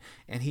nation,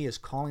 and he is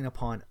calling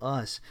upon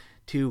us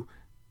to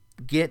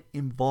get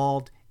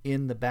involved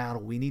in the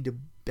battle. We need to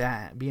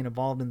be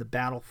involved in the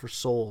battle for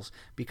souls,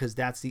 because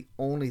that's the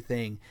only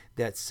thing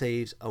that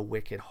saves a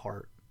wicked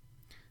heart.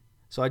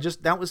 So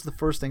that was the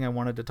first thing I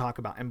wanted to talk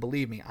about. And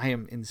believe me, I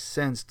am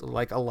incensed,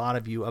 like a lot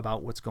of you,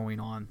 about what's going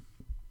on.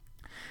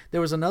 There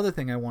was another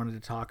thing I wanted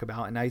to talk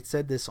about, and I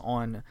said this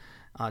on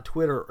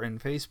Twitter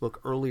and Facebook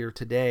earlier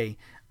today.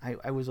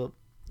 I was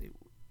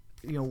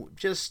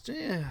just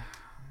a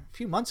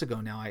few months ago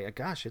now.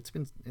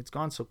 It's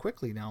gone so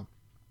quickly now.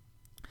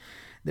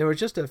 There was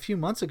just a few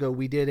months ago,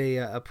 we did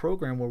a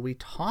program where we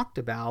talked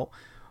about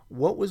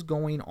what was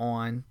going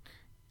on,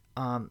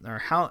 or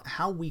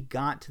how we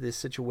got to this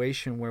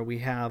situation where we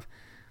have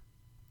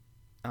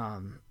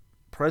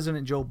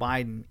President Joe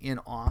Biden in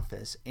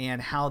office,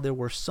 and how there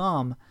were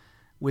some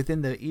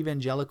within the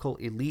evangelical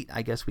elite,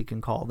 I guess we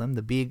can call them,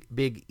 the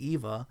big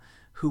Eva,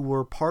 who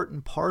were part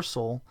and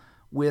parcel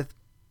with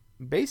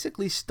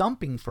basically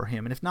stumping for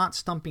him. And if not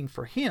stumping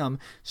for him,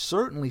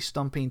 certainly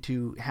stumping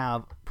to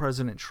have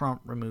President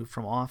Trump removed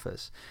from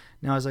office.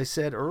 Now, as I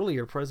said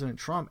earlier, President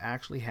Trump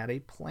actually had a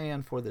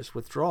plan for this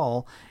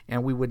withdrawal,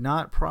 and we would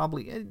not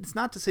it's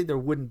not to say there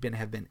wouldn't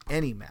have been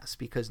any mess,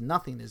 because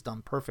nothing is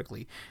done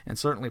perfectly, and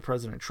certainly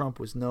President Trump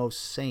was no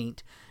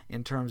saint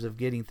in terms of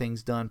getting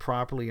things done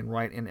properly and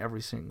right in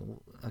every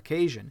single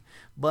occasion.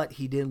 But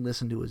he did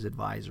listen to his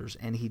advisors,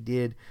 and he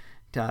did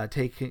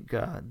take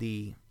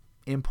the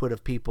input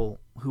of people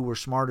who were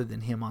smarter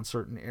than him on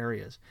certain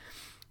areas.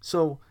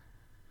 So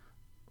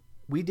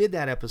we did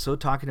that episode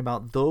talking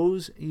about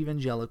those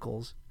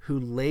evangelicals who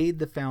laid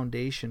the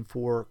foundation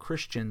for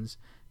Christians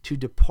to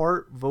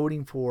depart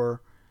voting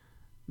for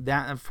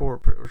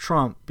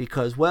Trump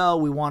because, well,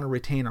 we want to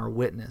retain our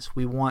witness.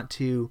 We want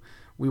to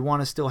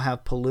still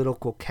have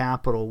political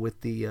capital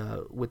with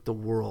the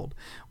world.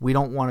 We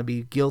don't want to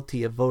be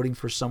guilty of voting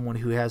for someone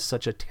who has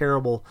such a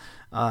terrible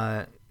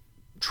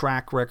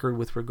track record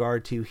with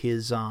regard to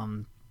his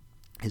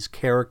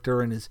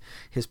character and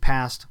his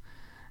past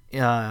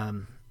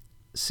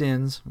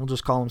sins. We'll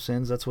just call them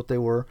sins. That's what they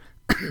were.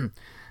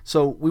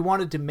 So we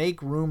wanted to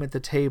make room at the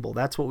table.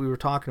 That's what we were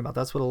talking about.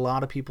 That's what a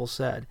lot of people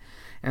said.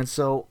 And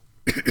so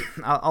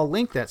I'll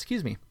link that.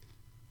 Excuse me.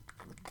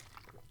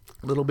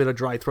 A little bit of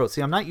dry throat.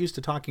 See, I'm not used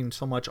to talking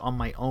so much on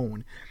my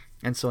own,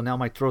 and so now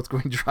my throat's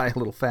going dry a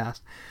little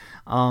fast.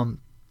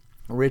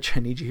 Rich, I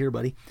need you here,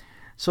 buddy.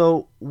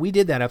 So we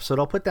did that episode.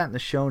 I'll put that in the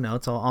show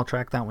notes. I'll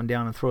track that one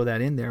down and throw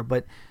that in there.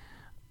 But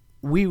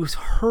we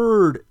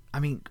heard,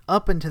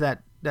 up into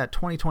that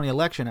 2020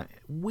 election,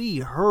 we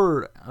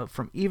heard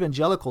from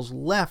evangelicals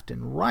left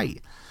and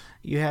right.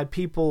 You had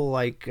people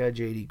like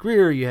J.D.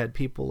 Greear, you had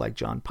people like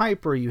John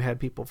Piper, you had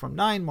people from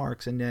Nine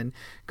Marks, and then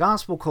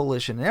Gospel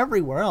Coalition and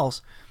everywhere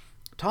else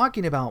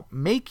talking about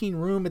making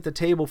room at the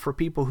table for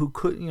people who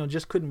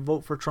just couldn't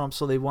vote for Trump,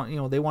 so they wanted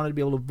to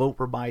be able to vote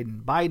for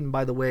Biden. Biden,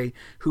 by the way,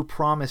 who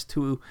promised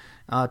to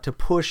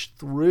push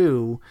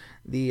through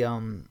the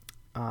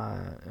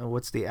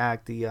what's the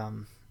act?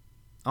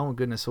 Oh my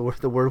goodness,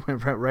 the word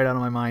went right out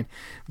of my mind.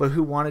 But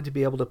who wanted to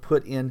be able to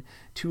put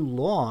into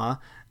law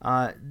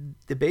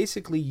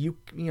basically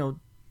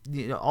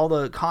all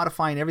the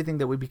codifying everything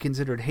that would be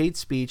considered hate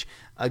speech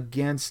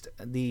against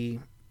the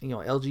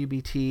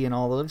LGBT and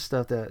all the other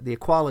stuff, the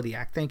Equality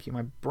Act. Thank you.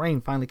 My brain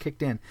finally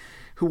kicked in.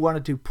 Who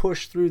wanted to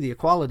push through the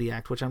Equality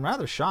Act, which I'm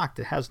rather shocked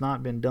it has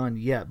not been done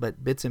yet,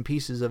 but bits and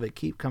pieces of it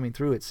keep coming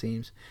through, it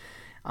seems.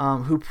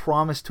 Who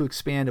promised to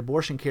expand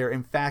abortion care.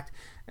 In fact,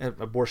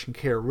 abortion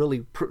care,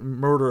 really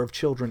murder of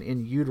children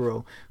in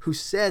utero, who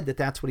said that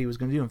that's what he was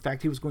going to do. In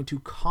fact, he was going to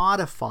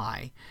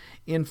codify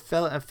in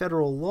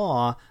federal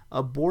law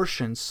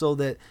abortion so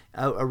that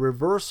a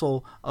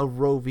reversal of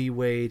Roe v.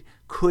 Wade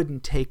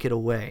couldn't take it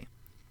away.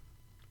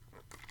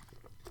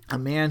 A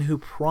man who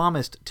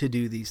promised to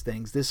do these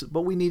things.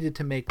 But we needed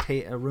to make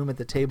a room at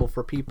the table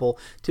for people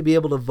to be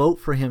able to vote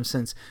for him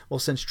since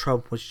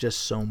Trump was just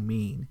so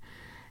mean.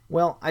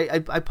 Well, I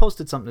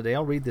posted something today.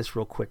 I'll read this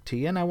real quick to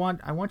you, and I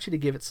want you to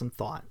give it some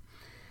thought.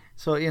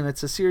 So,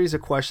 it's a series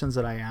of questions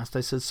that I asked.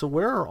 I said, so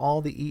where are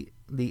all the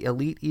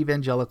elite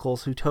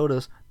evangelicals who told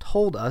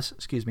us,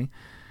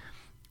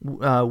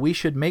 we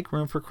should make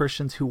room for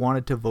Christians who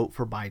wanted to vote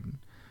for Biden,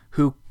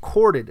 who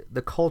courted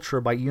the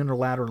culture by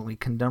unilaterally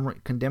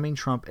condemning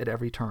Trump at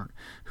every turn,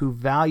 who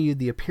valued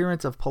the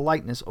appearance of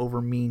politeness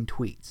over mean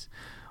tweets?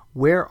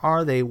 Where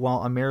are they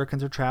while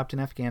Americans are trapped in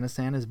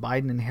Afghanistan as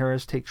Biden and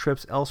Harris take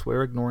trips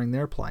elsewhere, ignoring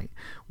their plight?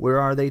 Where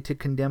are they to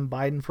condemn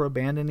Biden for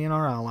abandoning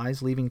our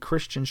allies, leaving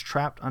Christians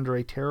trapped under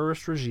a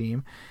terrorist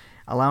regime,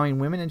 allowing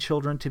women and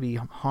children to be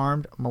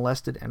harmed,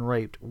 molested, and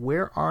raped?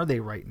 Where are they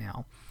right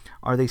now?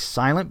 Are they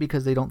silent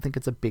because they don't think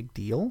it's a big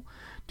deal?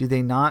 Do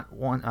they not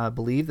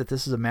believe that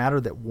this is a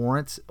matter that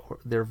warrants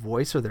their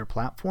voice or their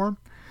platform?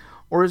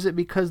 Or is it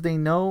because they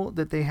know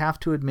that they have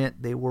to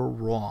admit they were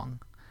wrong?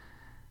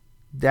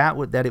 That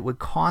it would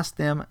cost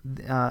them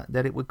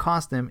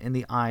in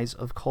the eyes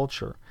of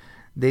culture.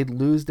 They'd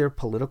lose their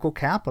political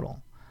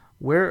capital.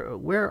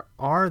 Where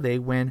are they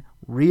when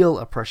real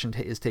oppression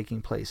is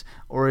taking place?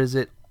 Or is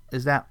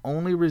that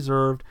only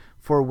reserved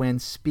for when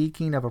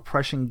speaking of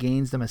oppression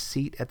gains them a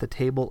seat at the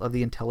table of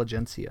the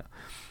intelligentsia?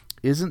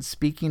 Isn't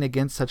speaking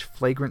against such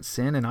flagrant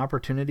sin an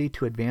opportunity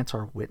to advance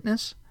our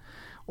witness?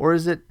 Or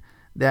is it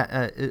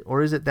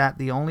that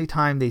the only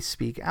time they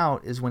speak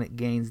out is when it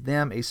gains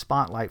them a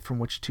spotlight from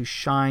which to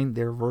shine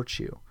their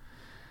virtue?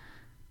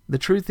 The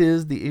truth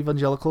is, the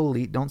evangelical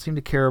elite don't seem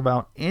to care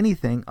about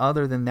anything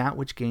other than that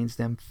which gains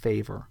them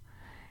favor.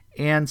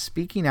 And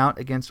speaking out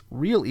against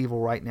real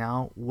evil right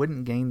now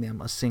wouldn't gain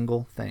them a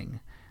single thing.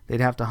 They'd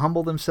have to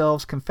humble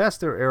themselves, confess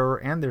their error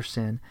and their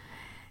sin,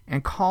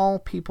 and call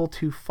people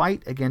to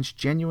fight against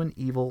genuine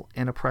evil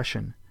and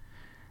oppression.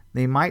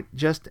 They might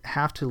just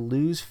have to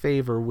lose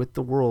favor with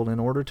the world in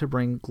order to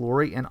bring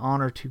glory and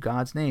honor to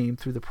God's name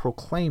through the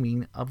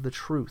proclaiming of the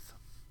truth.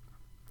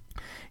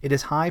 It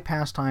is high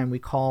past time we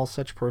call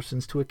such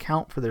persons to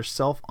account for their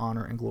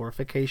self-honor and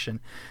glorification.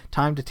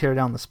 Time to tear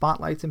down the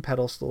spotlights and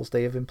pedestals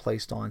they have been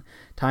placed on.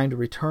 Time to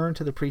return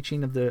to the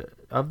preaching of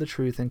the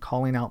truth and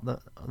calling out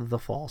the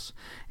false.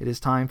 It is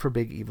time for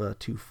Big Eva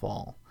to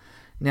fall.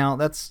 Now,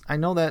 I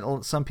know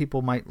that some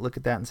people might look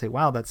at that and say,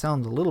 wow, that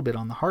sounds a little bit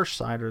on the harsh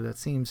side, or that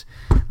seems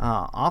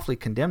awfully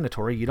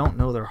condemnatory. You don't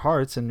know their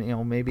hearts,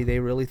 and maybe they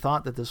really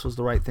thought that this was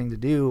the right thing to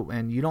do,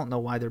 and you don't know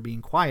why they're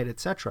being quiet,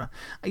 etc.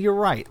 You're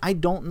right. I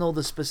don't know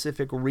the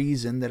specific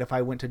reason that if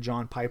I went to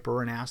John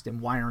Piper and asked him,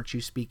 why aren't you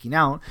speaking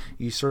out?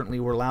 You certainly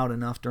were loud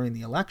enough during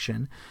the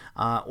election.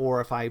 Or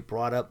if I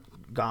brought up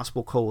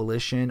Gospel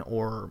Coalition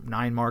or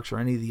 9 Marks or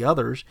any of the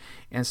others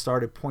and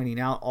started pointing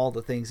out all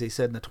the things they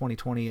said in the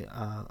 2020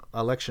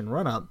 election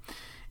run-up,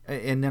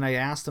 and then I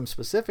asked them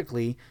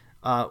specifically,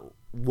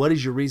 what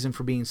is your reason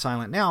for being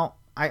silent now?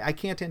 I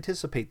can't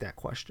anticipate that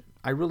question.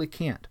 I really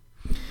can't.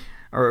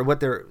 Or what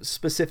their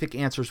specific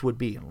answers would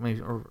be. Let me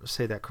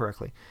say that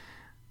correctly.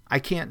 I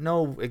can't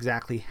know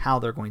exactly how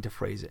they're going to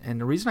phrase it. And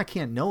the reason I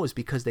can't know is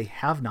because they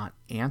have not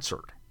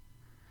answered.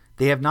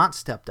 They have not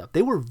stepped up.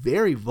 They were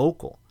very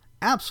vocal.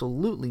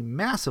 Absolutely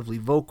massively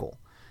vocal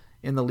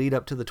in the lead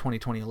up to the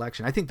 2020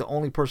 election. I think the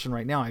only person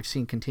right now I've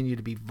seen continue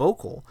to be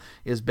vocal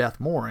is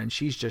Beth Moore, and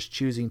she's just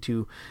choosing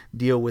to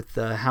deal with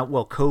how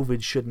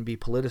COVID shouldn't be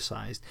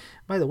politicized.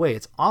 By the way,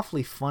 it's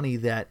awfully funny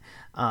that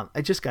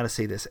I just got to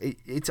say this.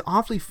 It's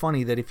awfully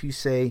funny that if you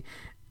say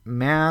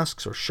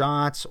masks or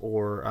shots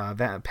or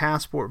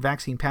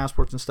vaccine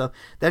passports and stuff,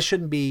 that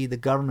shouldn't be the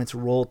government's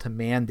role to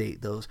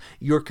mandate those.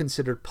 You're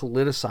considered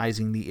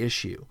politicizing the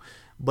issue.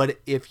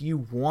 But if you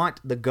want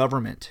the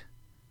government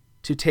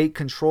to take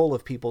control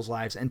of people's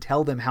lives and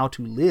tell them how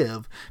to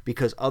live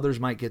because others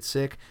might get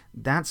sick,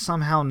 that's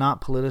somehow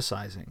not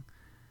politicizing.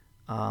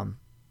 Let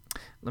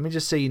me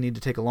just say you need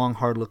to take a long,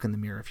 hard look in the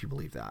mirror if you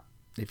believe that.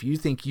 If you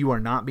think you are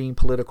not being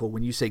political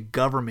when you say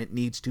government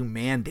needs to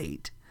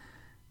mandate,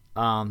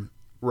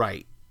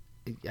 right,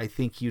 I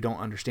think you don't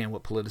understand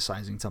what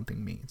politicizing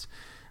something means.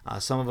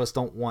 Some of us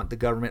don't want the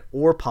government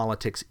or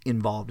politics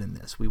involved in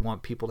this. We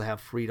want people to have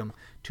freedom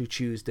to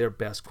choose their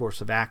best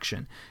course of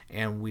action,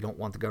 and we don't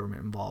want the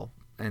government involved.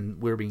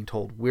 And we're being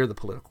told we're the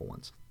political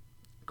ones.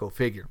 Go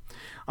figure.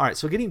 All right,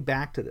 so getting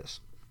back to this.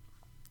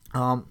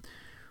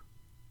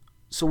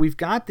 So we've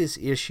got this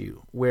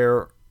issue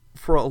where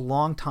for a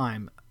long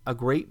time, a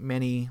great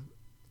many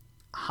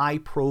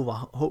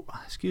high-profile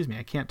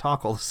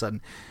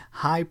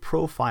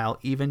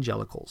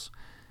evangelicals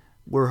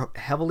were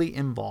heavily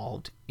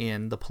involved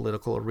in the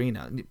political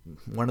arena.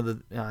 One of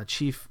the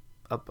chief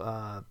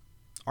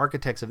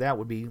architects of that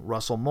would be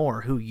Russell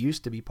Moore, who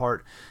used to be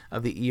part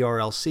of the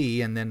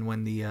ERLC, and then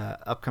when the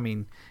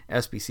upcoming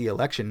SBC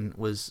election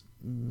was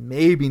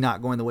maybe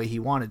not going the way he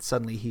wanted,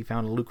 suddenly he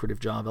found a lucrative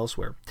job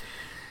elsewhere.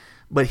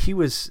 But he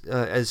was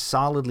as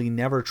solidly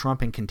never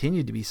Trump and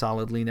continued to be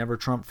solidly never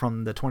Trump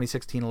from the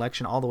 2016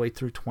 election all the way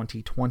through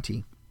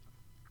 2020.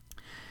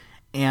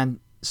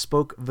 And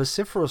spoke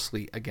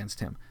vociferously against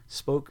him,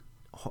 spoke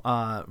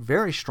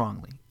very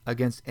strongly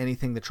against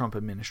anything the Trump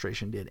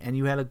administration did. And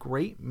you had a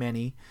great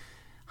many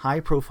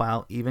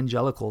high-profile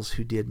evangelicals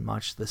who did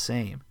much the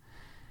same.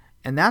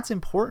 And that's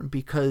important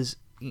because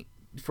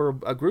for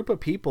a group of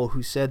people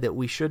who said that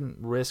we shouldn't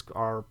risk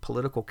our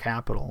political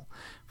capital,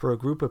 for a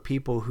group of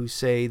people who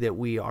say that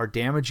we are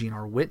damaging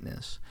our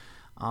witness,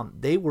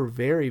 they were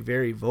very,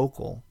 very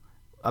vocal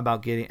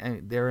about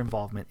getting their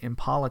involvement in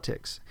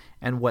politics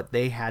and what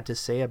they had to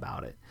say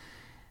about it.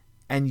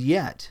 And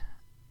yet,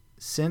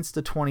 since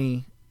the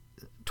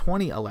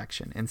 2020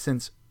 election and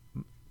since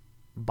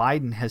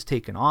Biden has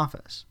taken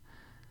office,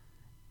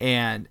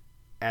 and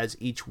as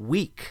each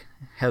week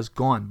has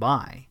gone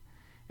by,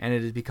 and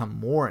it has become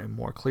more and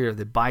more clear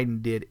that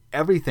Biden did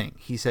everything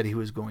he said he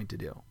was going to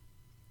do,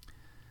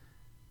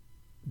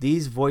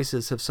 these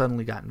voices have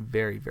suddenly gotten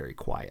very, very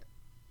quiet.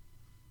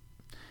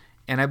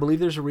 And I believe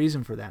there's a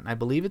reason for that. And I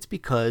believe it's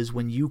because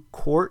when you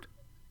court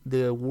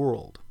the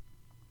world,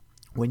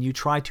 when you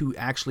try to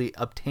actually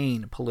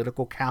obtain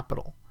political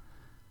capital,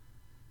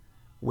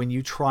 when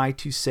you try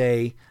to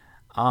say,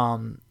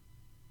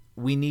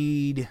 we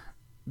need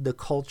the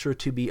culture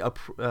to be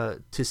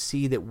to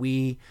see that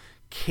we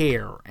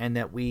care and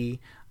that we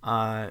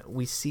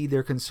see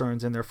their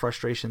concerns and their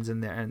frustrations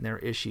and their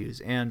issues,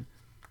 and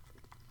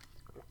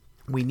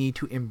we need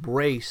to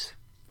embrace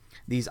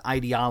these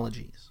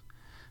ideologies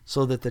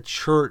so that the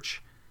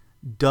church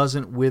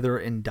doesn't wither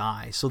and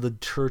die, so the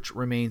church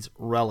remains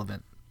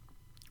relevant.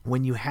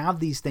 When you have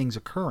these things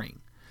occurring,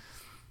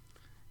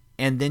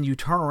 and then you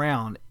turn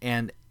around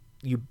and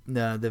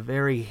the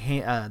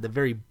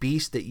very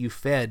beast that you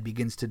fed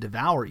begins to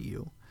devour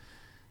you,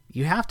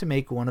 you have to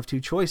make one of two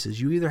choices.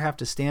 You either have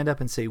to stand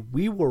up and say,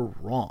 we were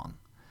wrong.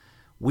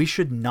 We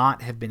should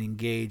not have been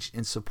engaged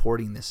in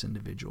supporting this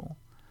individual.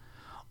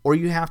 Or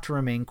you have to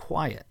remain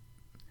quiet.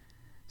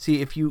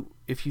 See, if you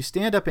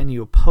stand up and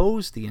you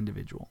oppose the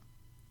individual,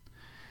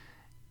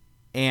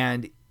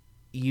 and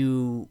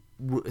you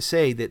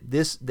say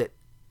that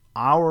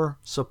our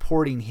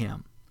supporting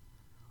him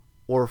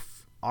or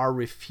our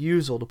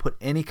refusal to put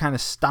any kind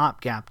of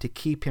stopgap to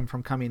keep him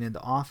from coming into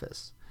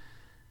office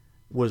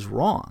was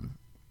wrong,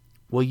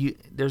 well,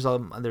 there's a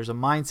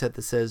mindset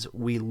that says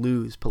we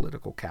lose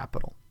political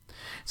capital.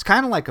 It's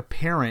kind of like a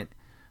parent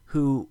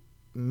who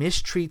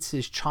mistreats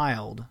his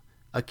child,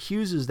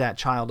 accuses that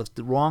child of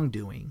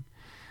wrongdoing,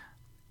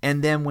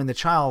 and then when the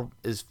child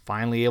is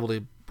finally able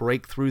to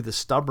break through the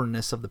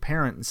stubbornness of the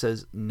parent and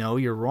says, no,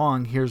 you're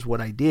wrong, here's what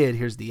I did,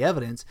 here's the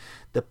evidence,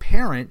 the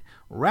parent,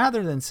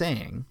 rather than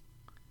saying,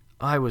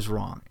 I was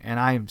wrong and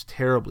I am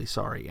terribly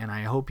sorry and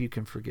I hope you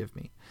can forgive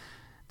me,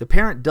 the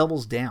parent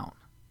doubles down.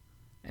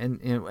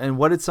 And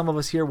what did some of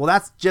us hear? Well,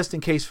 that's just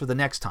in case for the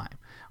next time,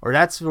 or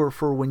that's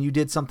for when you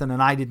did something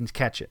and I didn't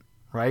catch it,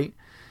 right?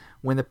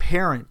 When the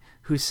parent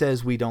who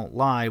says we don't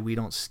lie, we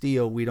don't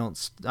steal, we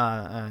don't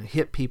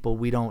hit people,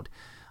 we don't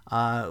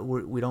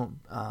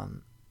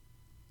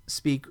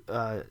speak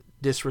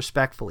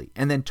disrespectfully,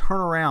 and then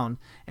turn around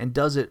and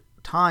does it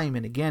time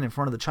and again in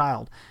front of the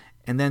child,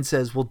 and then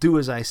says, well, do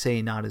as I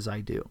say, not as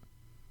I do.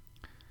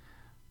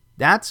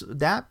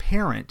 That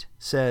parent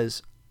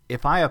says,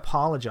 if I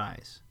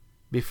apologize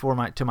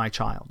to my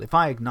child, if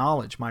I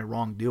acknowledge my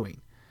wrongdoing,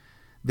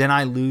 then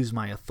I lose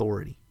my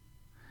authority.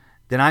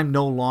 Then I'm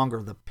no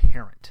longer the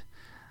parent.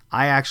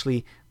 I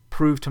actually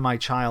prove to my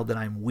child that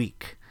I'm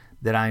weak,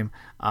 that I'm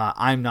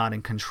not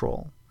in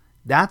control.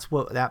 That's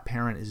what that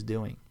parent is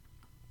doing.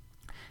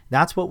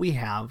 That's what we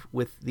have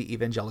with the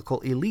evangelical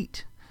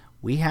elite.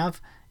 We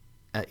have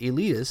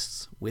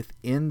elitists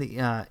within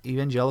the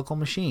evangelical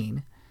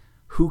machine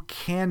who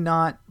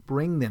cannot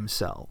bring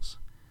themselves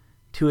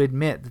to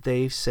admit that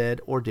they've said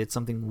or did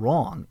something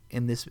wrong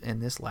in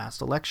this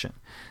last election.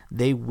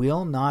 They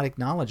will not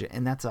acknowledge it,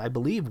 and that's, I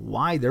believe,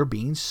 why they're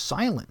being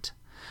silent.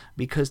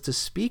 Because to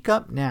speak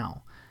up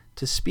now,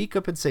 to speak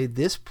up and say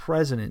this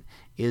president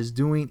is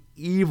doing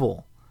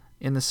evil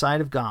in the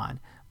sight of God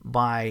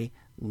by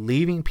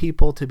leaving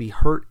people to be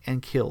hurt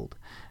and killed,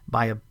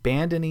 by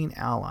abandoning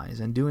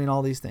allies and doing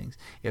all these things,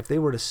 if they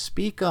were to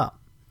speak up,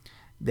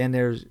 then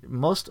there's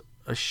most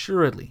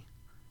assuredly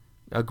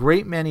a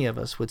great many of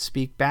us would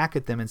speak back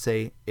at them and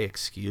say,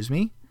 excuse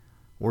me,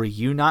 were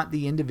you not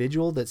the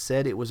individual that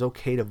said it was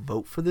okay to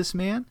vote for this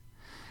man?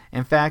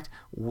 In fact,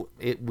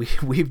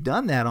 we've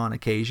done that on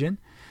occasion,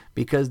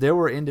 because there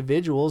were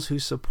individuals who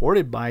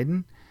supported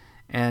Biden,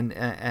 and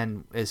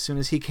as soon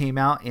as he came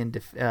out and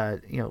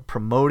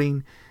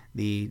promoting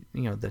the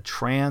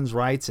trans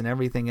rights and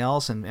everything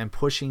else, and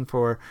pushing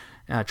for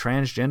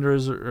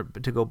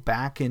transgenders to go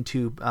back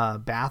into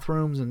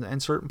bathrooms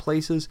and certain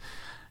places,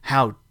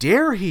 how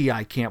dare he?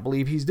 I can't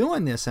believe he's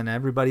doing this. And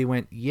everybody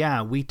went,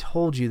 yeah, we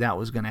told you that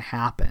was going to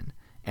happen,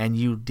 and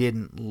you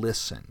didn't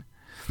listen.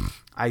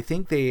 I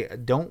think they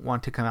don't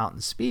want to come out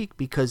and speak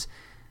because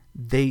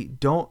they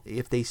don't.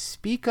 If they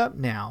speak up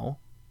now,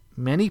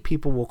 many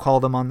people will call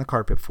them on the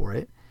carpet for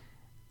it,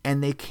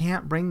 and they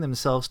can't bring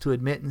themselves to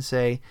admit and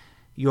say,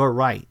 you're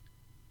right,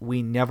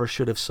 we never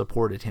should have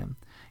supported him.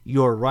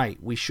 You're right,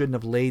 we shouldn't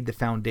have laid the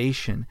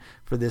foundation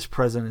for this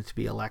president to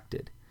be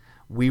elected.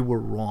 We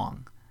were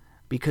wrong.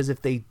 Because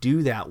if they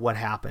do that, what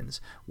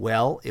happens?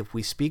 Well, if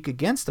we speak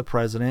against the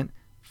president,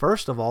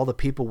 first of all, the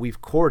people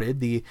we've courted,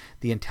 the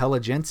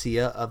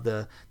intelligentsia of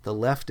the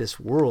leftist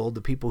world,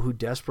 the people who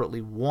desperately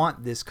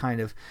want this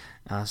kind of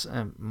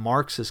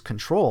Marxist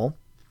control,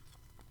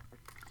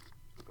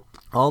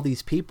 all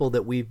these people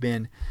that we've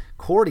been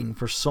courting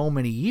for so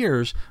many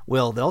years,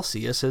 well, they'll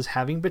see us as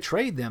having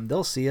betrayed them.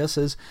 They'll see us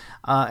as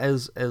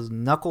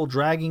knuckle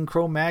dragging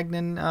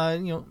Cro-Magnon,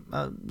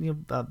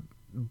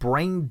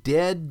 brain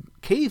dead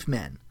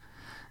cavemen.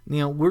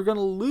 we're going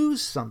to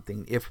lose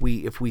something if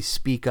we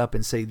speak up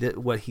and say that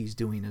what he's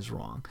doing is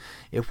wrong.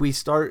 If we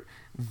start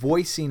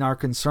voicing our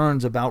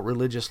concerns about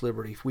religious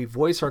liberty, if we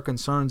voice our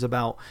concerns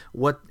about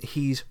what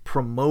he's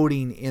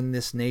promoting in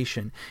this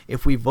nation,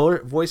 if we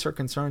voice our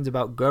concerns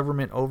about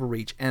government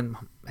overreach, and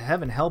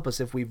heaven help us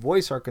if we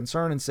voice our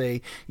concern and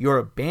say you're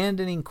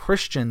abandoning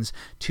Christians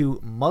to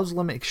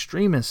Muslim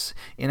extremists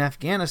in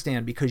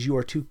Afghanistan because you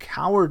are too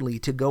cowardly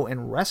to go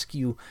and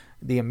rescue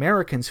the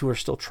Americans who are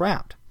still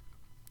trapped.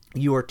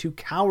 You are too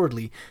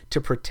cowardly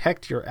to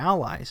protect your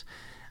allies.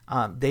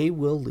 They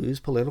will lose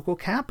political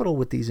capital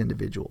with these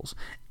individuals.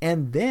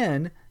 And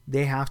then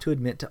they have to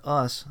admit to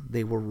us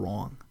they were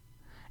wrong.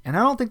 And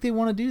I don't think they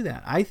want to do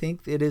that. I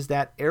think it is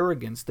that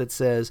arrogance that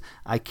says,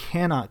 I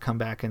cannot come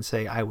back and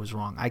say I was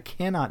wrong. I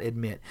cannot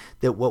admit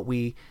that what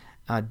we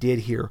did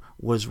here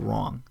was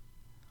wrong.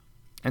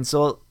 And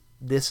so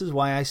this is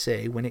why I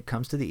say when it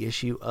comes to the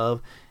issue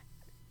of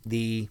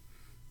the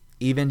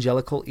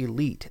evangelical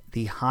elite,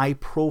 the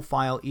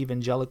high-profile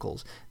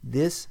evangelicals,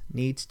 this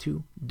needs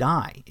to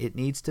die. It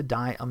needs to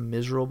die a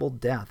miserable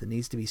death. It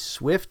needs to be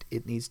swift,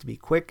 it needs to be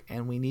quick,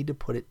 and we need to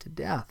put it to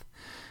death.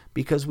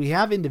 Because we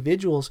have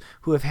individuals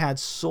who have had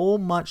so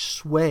much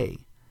sway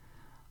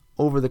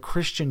over the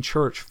Christian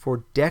church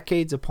for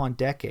decades upon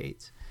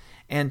decades.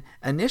 And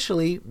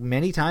initially,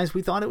 many times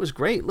we thought it was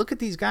great. Look at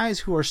these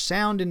guys who are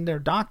sound in their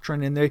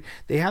doctrine, and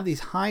they have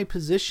these high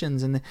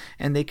positions, and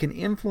they can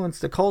influence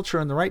the culture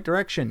in the right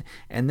direction.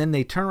 And then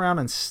they turn around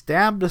and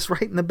stabbed us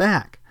right in the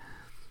back.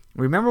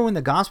 Remember when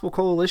the Gospel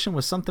Coalition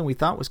was something we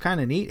thought was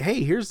kind of neat?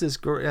 Hey, here's this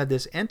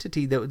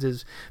entity that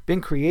has been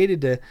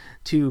created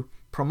to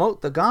promote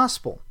the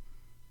gospel.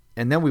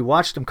 And then we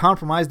watched them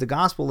compromise the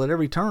gospel at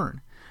every turn.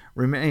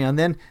 And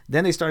then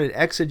they started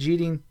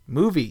exegeting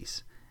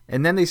movies.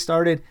 And then they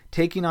started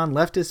taking on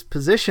leftist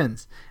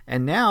positions.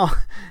 And now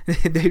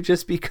they've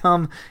just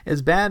become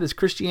as bad as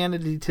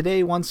Christianity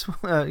today once,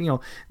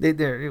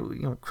 they're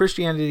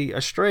Christianity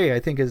astray, I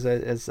think, as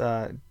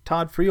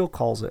Todd Friel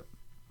calls it.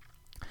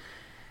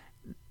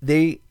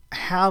 They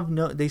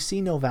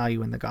see no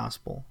value in the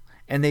gospel.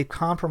 And they've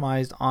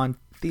compromised on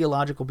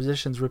theological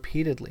positions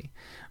repeatedly.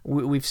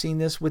 We've seen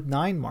this with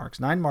Nine Marks.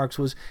 Nine Marks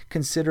was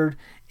considered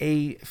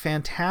a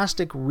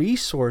fantastic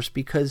resource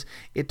because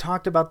it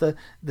talked about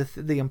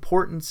the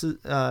importance,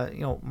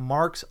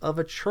 marks of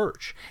a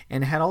church,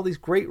 and had all these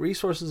great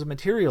resources and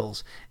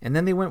materials. And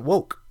then they went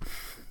woke.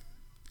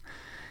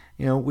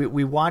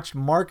 We watched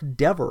Mark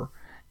Dever,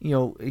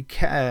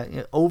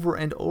 over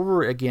and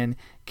over again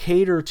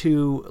cater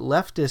to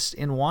leftists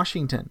in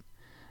Washington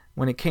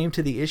when it came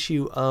to the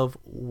issue of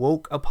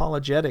woke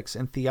apologetics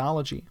and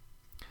theology.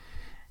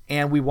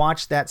 And we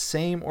watched that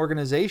same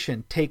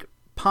organization take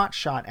pot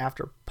shot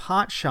after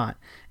pot shot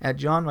at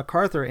John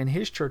MacArthur and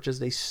his church as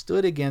they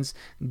stood against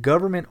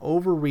government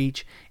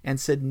overreach and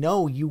said,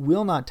 no, you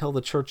will not tell the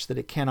church that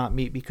it cannot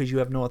meet because you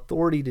have no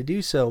authority to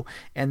do so.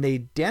 And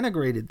they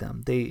denigrated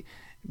them. They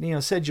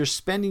said you're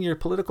spending your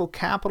political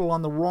capital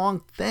on the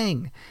wrong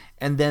thing.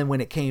 And then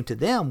when it came to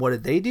them, what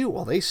did they do?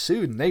 Well, they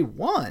sued and they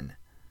won.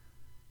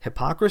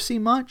 Hypocrisy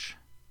much?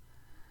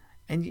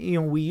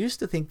 And we used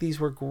to think these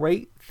were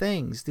great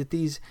things, that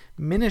these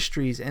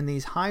ministries and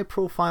these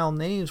high-profile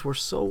names were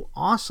so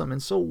awesome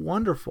and so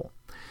wonderful.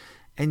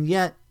 And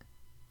yet,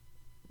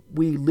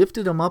 we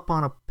lifted them up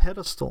on a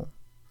pedestal,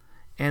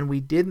 and we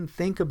didn't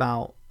think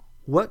about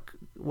what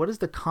is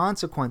the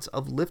consequence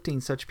of lifting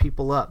such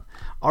people up.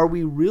 Are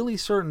we really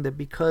certain that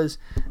because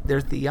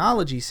their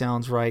theology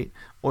sounds right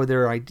or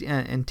their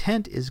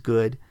intent is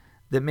good,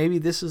 that maybe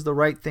this is the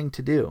right thing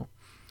to do?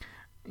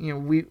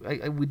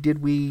 Did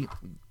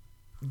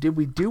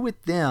we do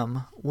with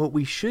them what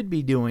we should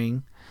be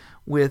doing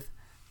with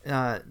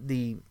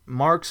the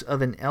marks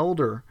of an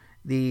elder,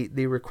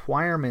 the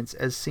requirements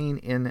as seen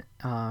in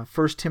 1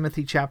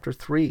 Timothy chapter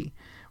 3,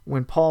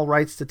 when Paul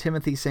writes to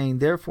Timothy saying,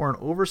 therefore an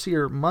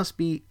overseer must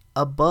be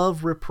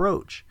above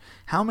reproach.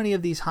 How many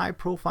of these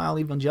high-profile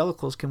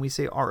evangelicals can we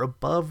say are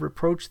above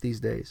reproach these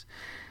days?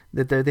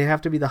 That they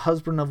have to be the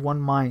husband of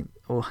one wife,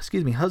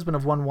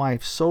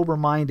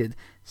 sober-minded,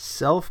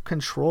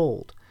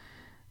 self-controlled.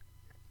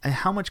 And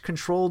how much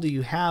control do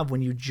you have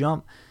when you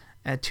jump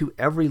to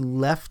every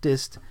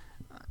leftist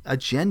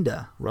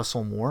agenda,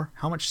 Russell Moore?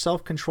 How much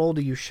self-control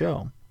do you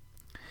show?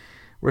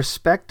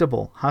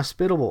 Respectable,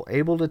 hospitable,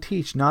 able to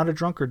teach, not a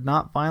drunkard,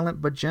 not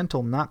violent but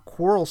gentle, not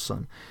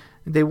quarrelsome.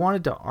 They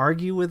wanted to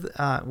argue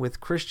with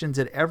Christians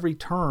at every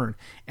turn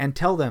and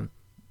tell them,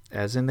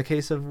 as in the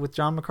case with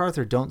John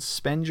MacArthur, don't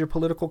spend your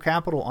political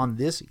capital on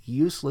this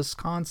useless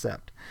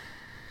concept.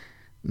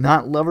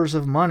 Not lovers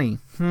of money.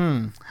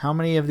 How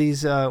many of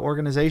these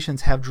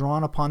organizations have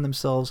drawn upon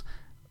themselves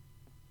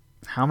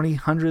how many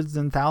hundreds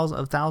and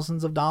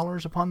thousands of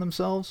dollars upon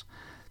themselves?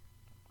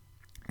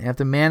 They have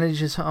to manage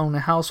his own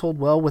household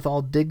well with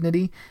all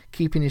dignity,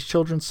 keeping his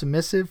children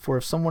submissive. For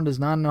if someone does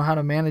not know how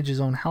to manage his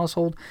own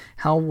household,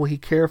 how will he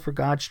care for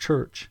God's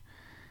church?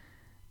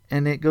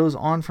 And it goes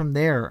on from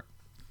there.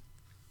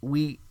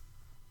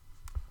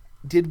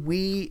 Did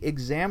we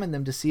examine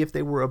them to see if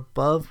they were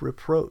above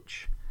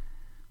reproach?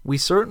 We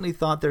certainly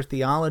thought their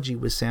theology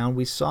was sound.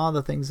 We saw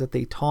the things that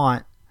they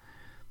taught.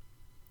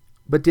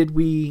 But did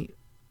we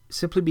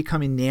simply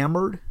become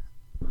enamored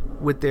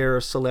with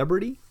their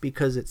celebrity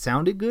because it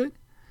sounded good?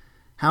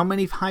 How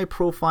many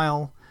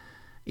high-profile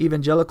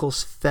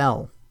evangelicals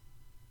fell?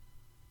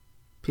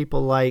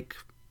 People like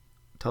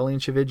Tully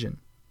and Tchividjian.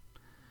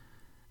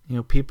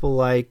 People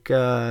like,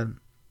 some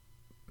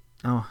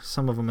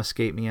of them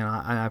escape me, and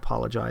I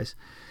apologize.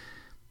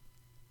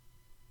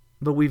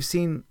 But we've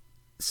seen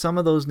some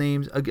of those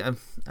names.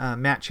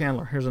 Matt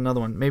Chandler, here's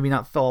another one. Maybe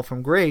not fell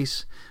from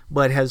grace,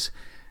 but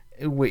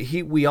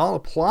we all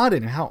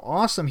applauded how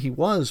awesome he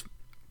was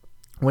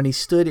when he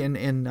stood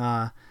in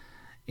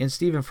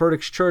Stephen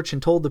Furtick's church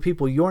and told the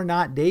people, "You're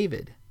not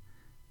David,"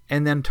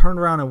 and then turned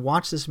around and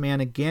watched this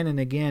man again and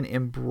again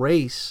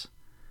embrace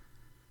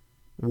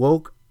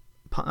woke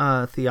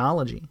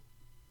theology.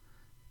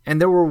 And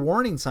there were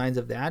warning signs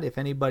of that. If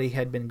anybody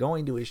had been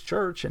going to his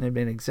church and had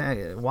been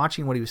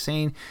watching what he was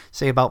saying,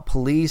 say about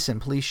police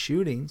and police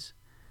shootings,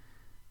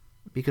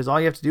 because all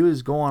you have to do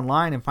is go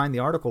online and find the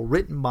article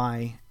written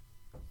by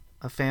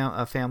a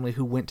family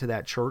who went to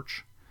that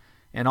church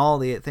and all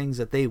the things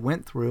that they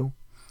went through.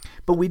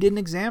 But we didn't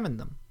examine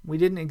them. We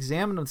didn't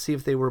examine them to see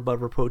if they were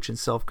above reproach and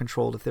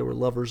self-controlled, if they were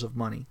lovers of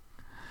money.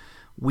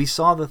 We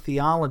saw the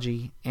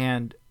theology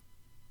and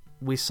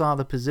we saw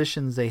the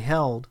positions they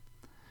held,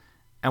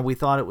 and we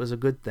thought it was a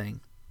good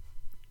thing.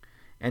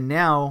 And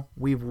now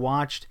we've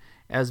watched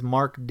as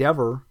Mark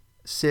Dever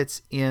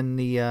sits in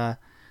the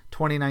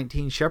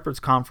 2019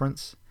 Shepherds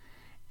Conference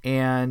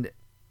and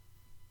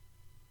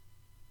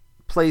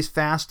plays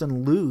fast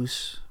and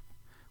loose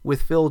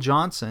with Phil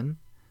Johnson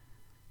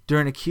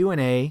during a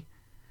Q&A,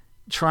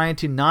 trying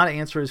to not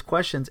answer his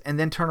questions, and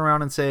then turn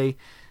around and say,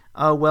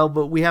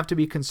 but we have to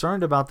be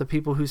concerned about the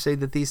people who say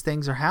that these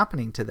things are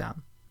happening to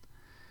them.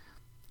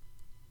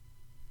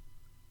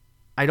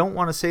 I don't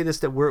want to say this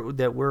that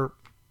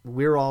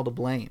we're all to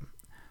blame,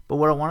 but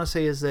what I want to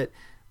say is that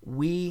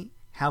we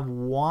have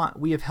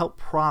helped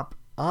prop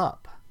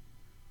up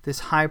this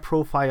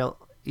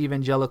high-profile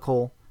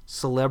evangelical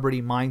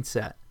celebrity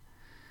mindset.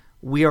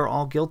 We are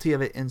all guilty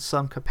of it in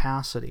some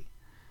capacity.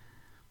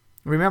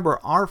 Remember,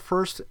 our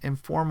first and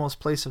foremost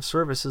place of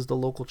service is the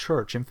local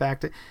church. In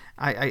fact,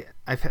 I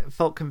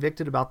felt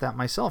convicted about that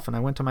myself, and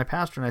I went to my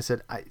pastor and I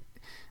said,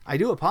 I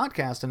do a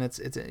podcast, and it's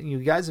you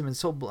guys have been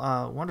so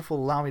wonderful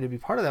to allow me to be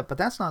part of that, but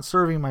that's not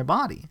serving my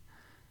body.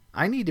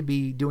 I need to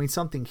be doing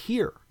something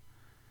here.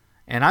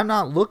 And I'm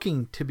not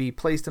looking to be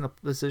placed in a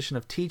position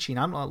of teaching.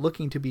 I'm not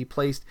looking to be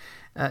placed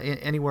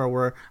anywhere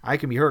where I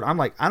can be heard. I'm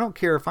like, I don't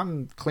care if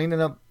I'm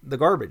cleaning up the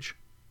garbage.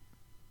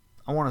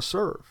 I want to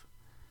serve.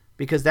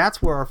 Because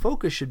that's where our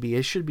focus should be.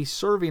 It should be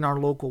serving our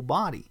local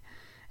body.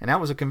 And that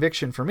was a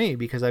conviction for me,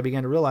 because I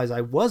began to realize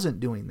I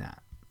wasn't doing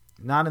that.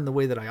 Not in the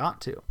way that I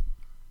ought to.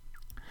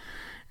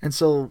 And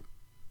so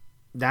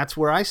that's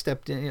where I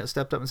stepped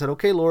up and said,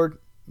 okay, Lord,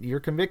 you're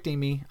convicting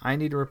me. I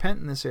need to repent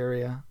in this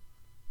area.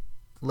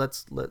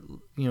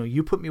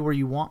 You put me where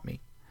you want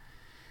me.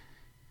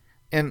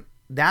 And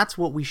that's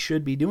what we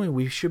should be doing.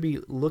 We should be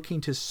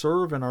looking to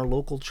serve in our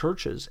local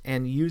churches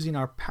and using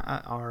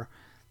our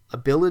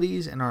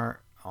abilities and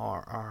our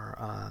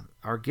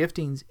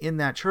giftings in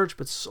that church.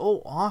 But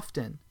so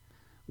often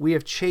we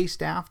have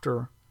chased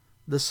after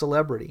the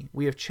celebrity.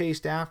 We have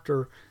chased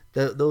after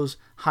those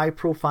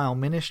high-profile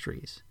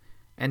ministries.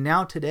 And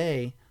now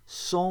today,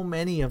 so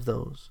many of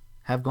those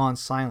have gone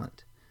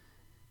silent.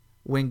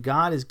 When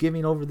God is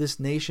giving over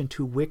this nation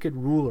to wicked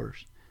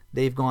rulers,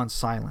 they've gone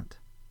silent.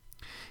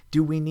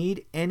 Do we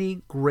need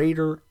any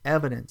greater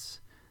evidence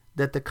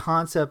that the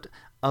concept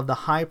of the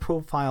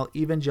high-profile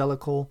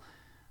evangelical,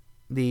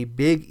 the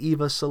big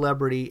Eva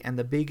celebrity, and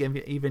the big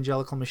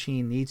evangelical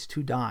machine needs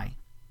to die?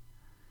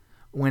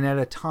 When at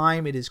a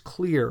time it is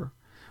clear,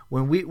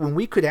 when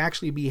we could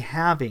actually be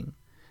having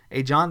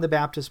a John the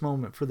Baptist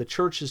moment for the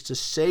churches to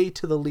say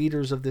to the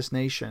leaders of this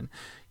nation,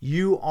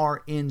 you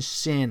are in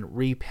sin,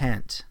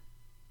 repent.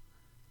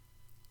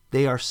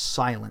 They are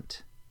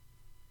silent.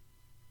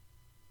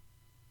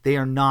 They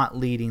are not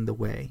leading the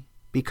way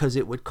because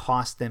it would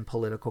cost them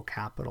political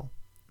capital.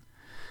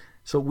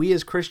 So we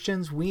as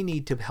Christians, we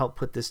need to help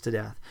put this to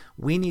death.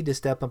 We need to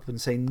step up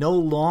and say, no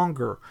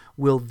longer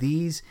will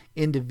these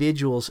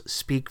individuals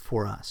speak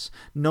for us.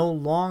 No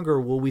longer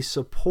will we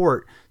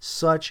support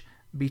such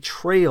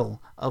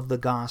betrayal of the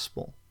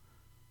gospel.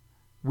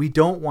 We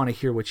don't want to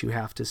hear what you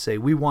have to say.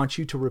 We want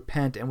you to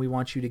repent, and we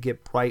want you to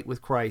get right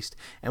with Christ,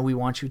 and we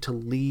want you to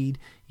lead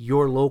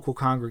your local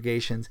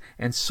congregations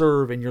and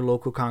serve in your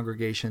local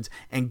congregations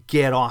and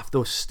get off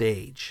the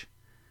stage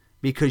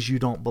because you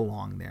don't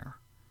belong there.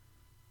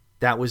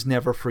 That was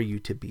never for you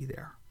to be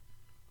there.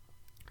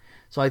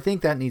 So I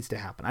think that needs to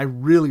happen. I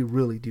really,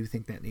 really do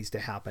think that needs to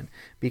happen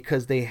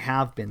because they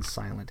have been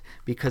silent,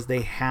 because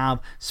they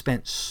have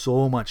spent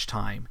so much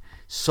time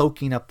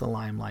soaking up the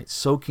limelight,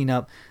 soaking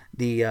up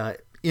the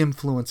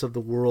influence of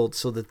the world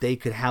so that they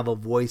could have a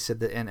voice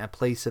and a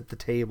place at the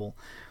table.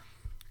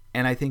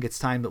 And I think it's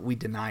time that we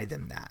deny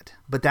them that.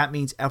 But that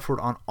means effort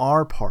on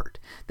our part.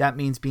 That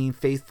means being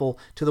faithful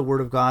to the Word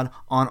of God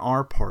on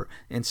our part,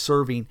 and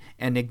serving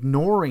and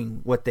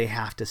ignoring what they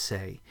have to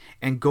say,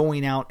 and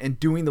going out and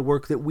doing the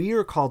work that we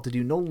are called to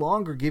do, no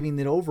longer giving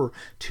it over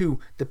to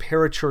the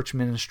parachurch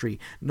ministry,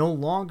 no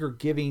longer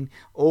giving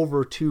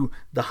over to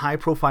the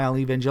high-profile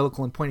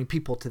evangelical and pointing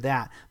people to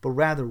that, but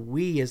rather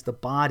we as the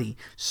body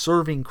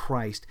serving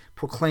Christ,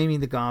 proclaiming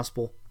the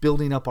gospel,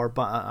 building up our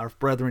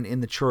brethren in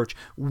the church.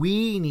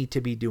 We need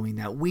to be doing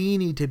that. We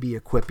need to be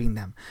equipping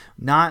them,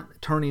 not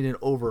turning it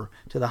over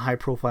to the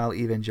high-profile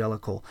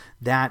evangelical.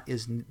 That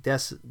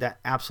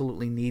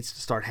absolutely needs to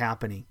start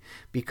happening,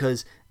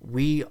 because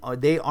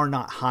they are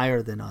not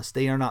higher than us.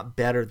 They are not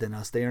better than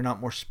us. They are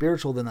not more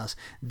spiritual than us.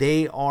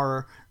 They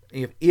are,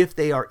 if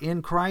they are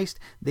in Christ,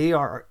 they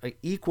are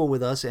equal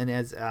with us. And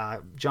as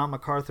John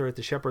MacArthur at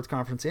the Shepherds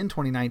Conference in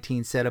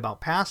 2019 said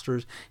about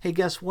pastors, hey,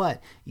 guess what?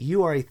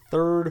 You are a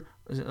third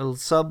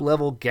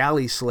sub-level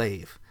galley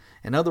slave.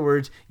 In other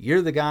words,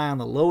 you're the guy on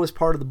the lowest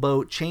part of the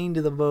boat, chained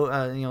to the boat,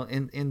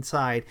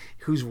 inside,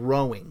 who's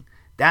rowing.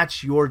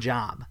 That's your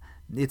job.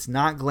 It's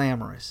not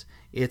glamorous.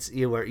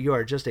 You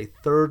are just a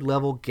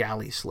third-level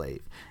galley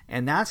slave.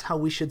 And that's how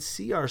we should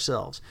see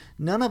ourselves.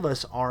 None of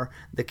us are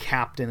the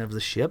captain of the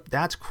ship.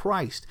 That's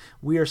Christ.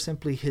 We are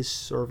simply his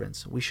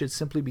servants. We should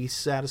simply be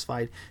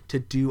satisfied to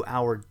do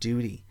our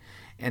duty.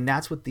 And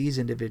that's what these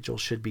individuals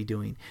should be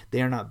doing.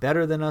 They are not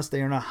better than us.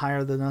 They are not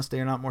higher than us.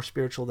 They are not more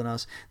spiritual than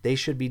us. They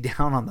should be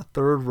down on the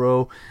third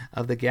row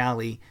of the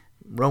galley,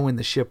 rowing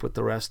the ship with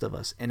the rest of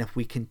us. And if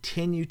we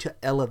continue to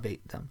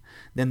elevate them,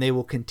 then they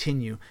will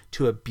continue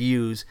to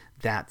abuse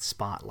that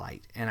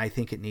spotlight. And I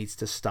think it needs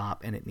to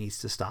stop, and it needs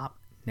to stop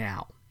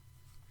now.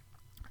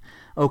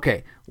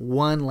 Okay,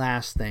 one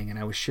last thing, and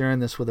I was sharing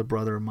this with a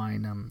brother of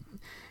mine.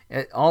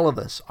 All of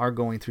us are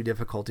going through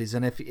difficulties,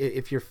 and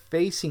if you're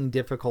facing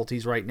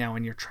difficulties right now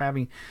and you're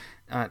having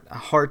a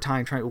hard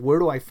time trying, where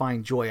do I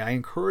find joy? I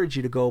encourage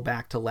you to go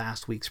back to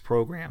last week's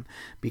program,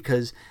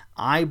 because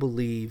I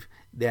believe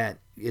that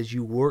as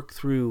you work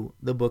through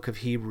the book of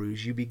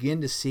Hebrews, you begin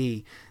to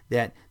see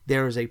that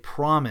there is a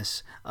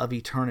promise of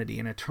eternity,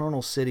 an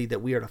eternal city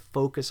that we are to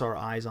focus our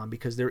eyes on,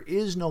 because there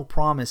is no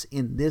promise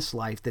in this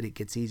life that it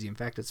gets easy. In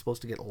fact, it's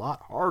supposed to get a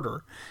lot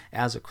harder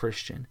as a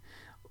Christian.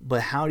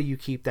 But how do you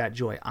keep that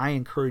joy? I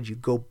encourage you,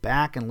 go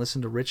back and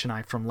listen to Rich and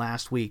I from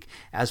last week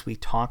as we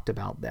talked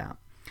about that.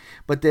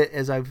 But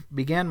as I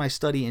began my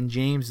study in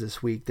James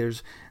this week,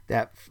 there's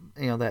that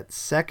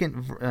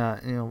second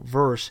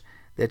verse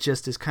that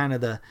just is kind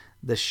of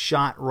the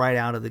shot right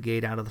out of the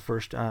gate, out of the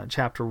first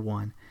chapter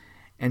 1.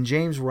 And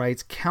James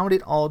writes, "Count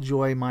it all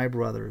joy, my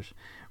brothers,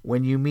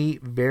 when you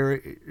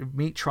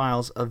meet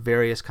trials of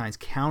various kinds."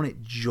 Count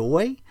it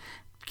joy?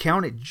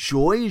 Count it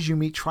joy as you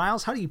meet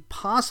trials? How do you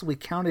possibly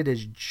count it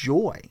as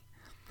joy?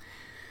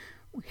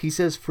 He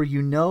says, "For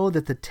you know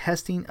that the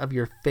testing of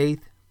your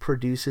faith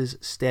produces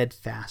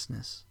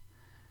steadfastness."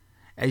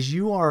 As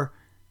you are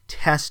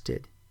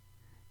tested,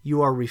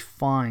 you are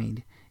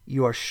refined,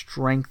 you are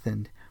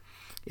strengthened.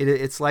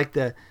 It's like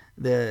the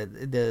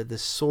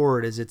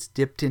sword as it's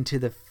dipped into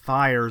the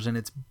fires and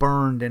it's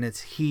burned and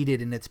it's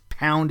heated and it's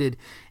pounded.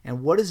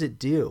 And what does it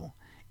do?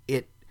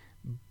 It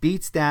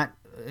beats that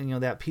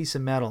piece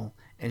of metal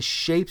and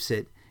shapes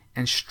it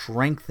and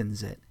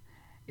strengthens it.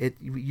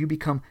 It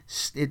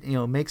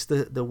makes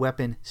the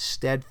weapon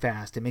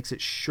steadfast. It makes it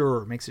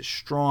sure, makes it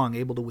strong,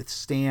 able to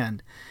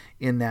withstand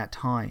in that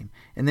time.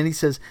 And then he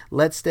says,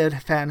 let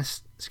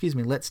steadfastness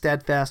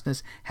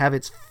have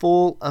its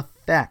full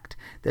effect,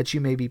 that you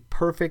may be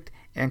perfect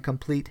and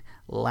complete,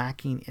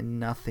 lacking in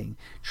nothing.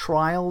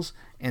 Trials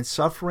and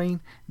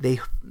suffering, they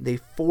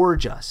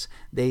forge us.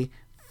 They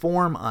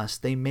form us.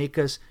 They make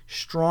us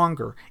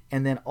stronger.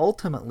 And then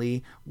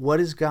ultimately, what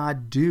does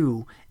God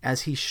do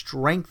as he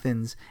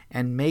strengthens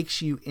and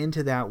makes you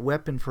into that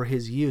weapon for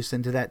his use,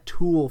 into that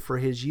tool for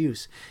his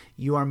use?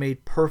 You are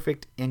made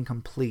perfect and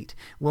complete.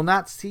 We'll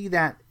not see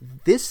that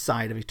this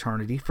side of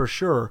eternity for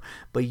sure,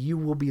 but you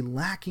will be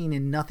lacking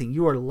in nothing.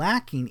 You are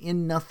lacking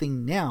in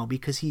nothing now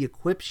because he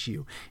equips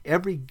you.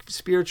 Every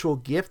spiritual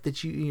gift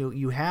that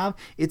you have,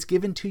 it's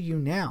given to you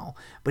now,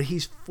 but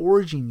he's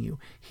forging you.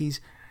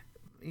 He's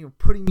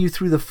putting you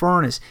through the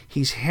furnace.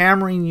 He's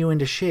hammering you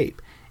into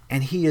shape,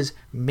 and he is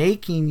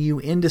making you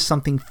into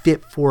something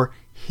fit for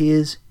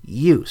his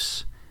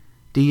use.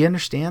 Do you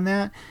understand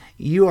that?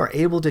 You are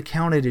able to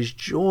count it as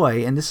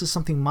joy, and this is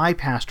something my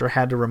pastor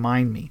had to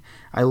remind me.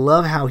 I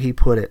love how he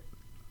put it.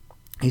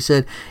 He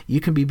said, you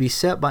can be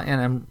beset by,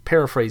 and I'm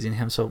paraphrasing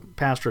him, so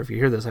pastor, if you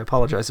hear this, I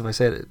apologize if I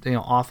said it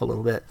off a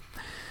little bit,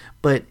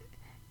 but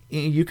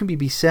you can be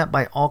beset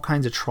by all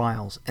kinds of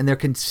trials, and there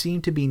can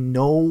seem to be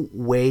no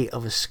way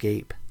of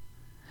escape.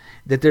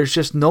 That there's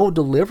just no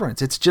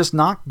deliverance. It's just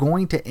not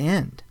going to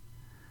end.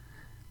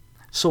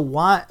 So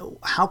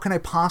how can I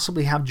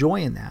possibly have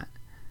joy in that?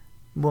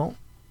 Well,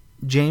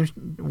 James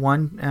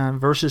 1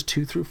 verses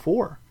 2 through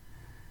 4.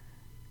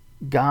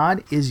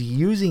 God is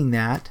using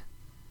that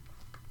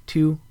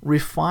to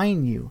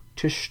refine you,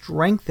 to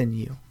strengthen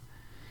you.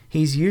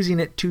 He's using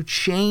it to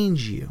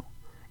change you.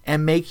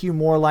 and make you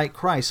more like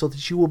Christ so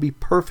that you will be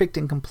perfect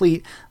and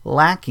complete,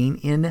 lacking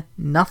in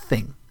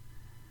nothing.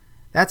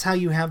 That's how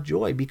you have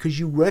joy, because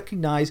you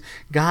recognize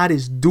God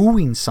is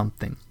doing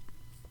something.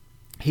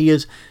 He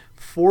is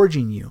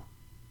forging you.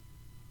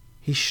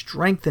 He's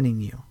strengthening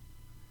you.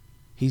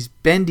 He's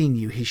bending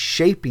you. He's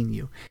shaping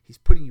you. He's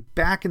putting you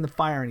back in the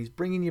fire, and he's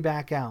bringing you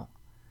back out.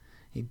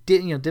 He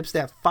dips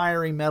that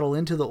fiery metal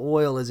into the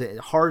oil as it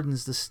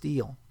hardens the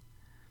steel.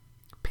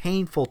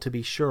 Painful, to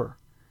be sure.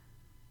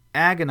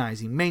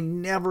 Agonizing. May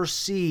never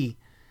see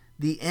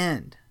the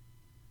end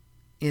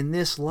in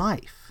this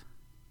life.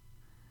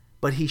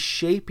 But he's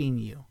shaping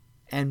you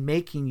and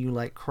making you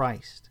like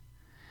Christ.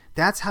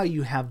 That's how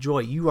you have joy.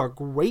 You are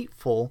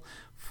grateful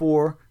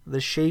for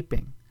the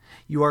shaping.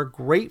 You are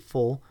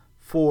grateful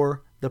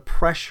for the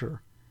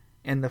pressure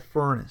and the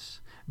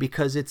furnace,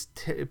 because it's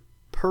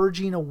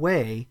purging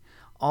away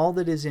all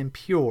that is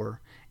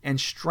impure and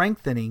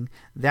strengthening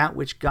that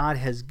which God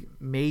has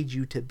made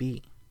you to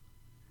be.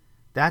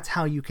 That's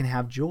how you can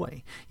have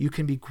joy. You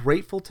can be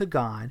grateful to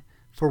God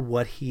for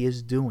what he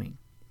is doing.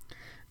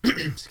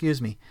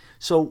 Excuse me.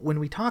 So when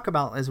we talk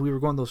about, as we were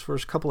going those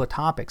first couple of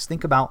topics,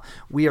 think about,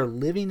 we are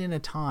living in a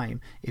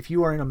time, if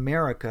you are in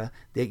America,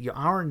 that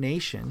our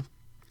nation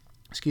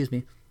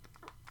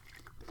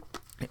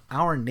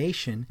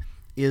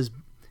is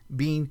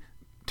being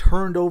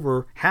turned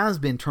over, has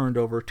been turned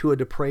over to a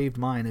depraved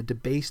mind, a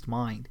debased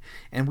mind.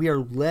 And we are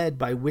led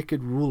by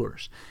wicked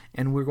rulers.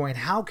 And we're going,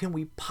 how can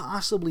we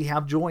possibly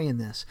have joy in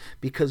this?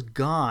 Because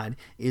God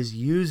is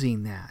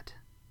using that.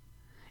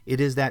 It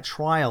is that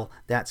trial,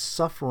 that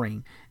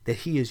suffering that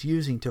he is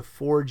using to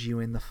forge you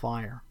in the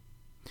fire.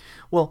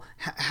 Well,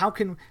 how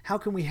can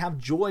we have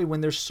joy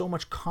when there's so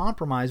much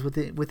compromise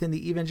within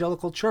the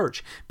evangelical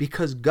church?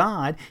 Because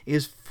God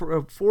is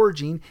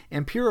forging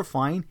and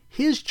purifying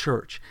his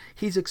church.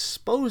 He's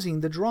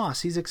exposing the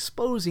dross. He's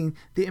exposing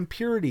the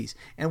impurities.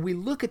 And we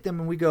look at them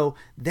and we go,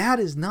 that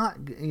is not,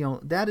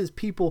 that is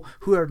people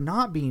who are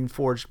not being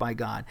forged by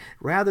God.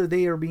 Rather,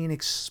 they are being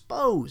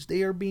exposed.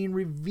 They are being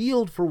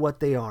revealed for what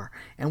they are.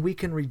 And we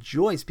can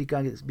rejoice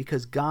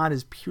because God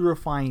is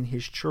purifying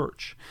his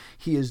church.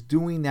 He is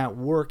doing that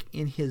work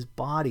in his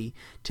body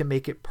to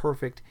make it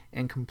perfect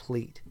and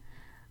complete.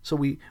 So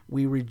we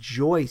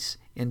rejoice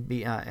in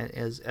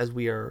as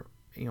we are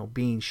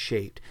being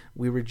shaped.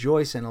 We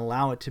rejoice and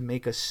allow it to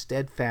make us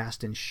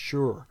steadfast and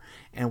sure.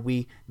 And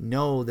we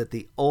know that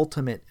the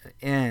ultimate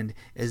end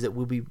is that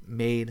we'll be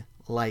made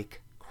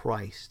like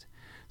Christ.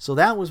 So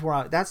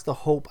that's the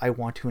hope I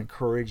want to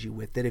encourage you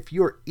with, that if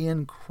you're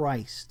in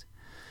Christ,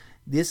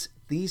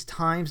 these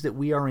times that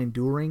we are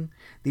enduring,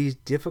 these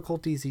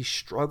difficulties, these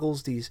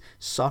struggles, these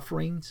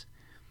sufferings,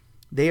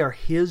 they are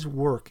his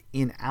work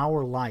in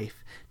our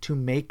life to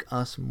make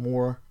us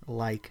more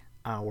like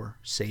our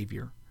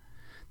Savior.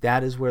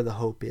 That is where the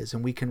hope is,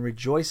 and we can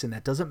rejoice in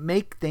that. Doesn't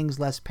make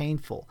things less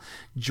painful.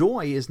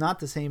 Joy is not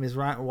the same as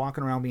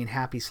walking around being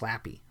happy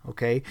slappy,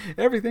 okay?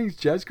 Everything's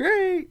just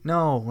great.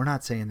 No, we're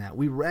not saying that.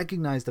 We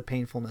recognize the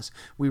painfulness.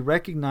 We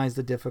recognize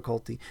the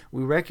difficulty.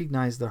 We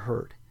recognize the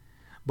hurt.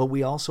 But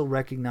we also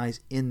recognize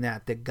in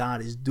that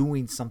God is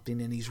doing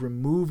something, and he's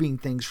removing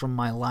things from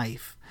my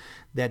life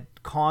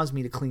that cause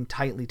me to cling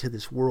tightly to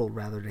this world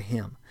rather to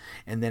him.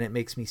 And then it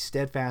makes me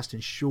steadfast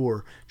and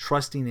sure,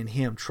 trusting in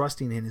him,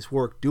 trusting in his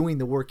work, doing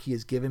the work he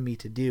has given me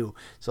to do,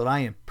 so that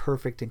I am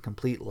perfect and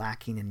complete,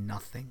 lacking in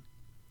nothing.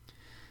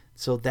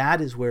 So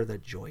that is where the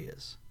joy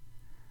is.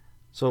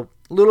 So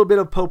a little bit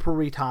of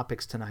potpourri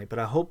topics tonight, but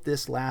I hope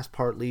this last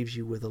part leaves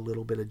you with a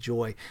little bit of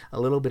joy, a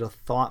little bit of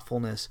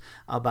thoughtfulness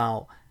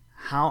about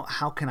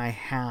how can I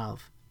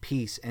have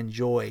peace and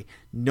joy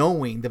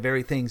knowing the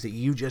very things that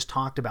you just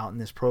talked about in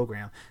this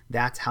program.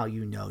 That's how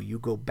you know. You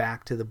go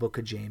back to the book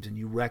of James and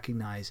you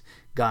recognize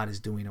God is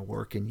doing a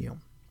work in you.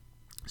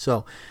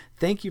 So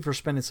thank you for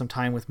spending some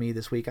time with me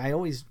this week. I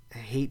always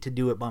hate to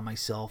do it by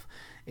myself.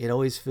 It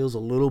always feels a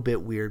little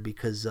bit weird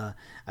because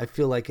I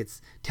feel like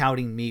it's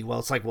touting me. Well,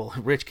 it's like, well,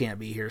 Rich can't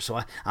be here,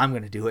 so I'm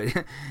going to do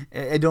it.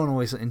 I don't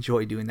always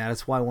enjoy doing that.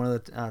 That's why one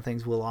of the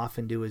things we'll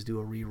often do is do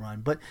a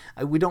rerun. But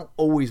we don't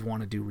always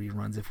want to do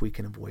reruns if we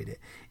can avoid it.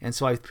 And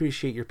so I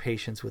appreciate your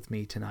patience with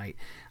me tonight.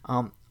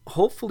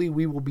 Hopefully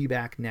we will be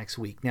back next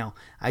week. Now,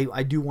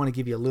 I do want to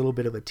give you a little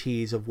bit of a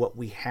tease of what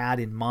we had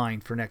in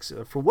mind for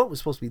what was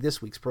supposed to be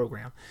this week's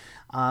program.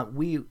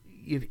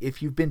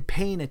 If you've been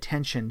paying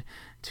attention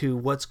to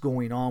what's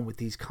going on with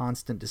these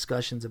constant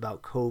discussions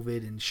about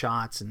COVID and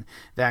shots and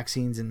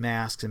vaccines and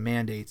masks and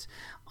mandates,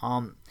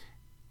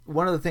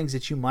 one of the things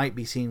that you might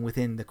be seeing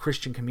within the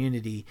Christian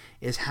community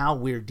is how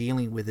we're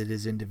dealing with it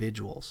as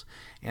individuals.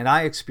 And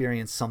I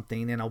experienced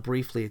something, and I'll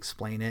briefly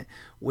explain it,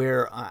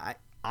 where I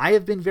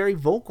have been very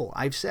vocal.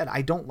 I've said,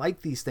 I don't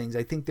like these things.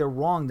 I think they're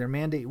wrong. They're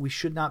mandated. We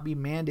should not be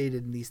mandated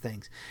in these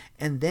things.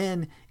 And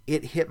then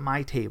it hit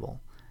my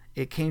table.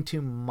 It came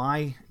to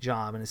my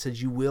job and it said,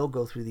 you will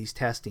go through these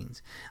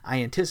testings.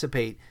 I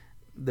anticipate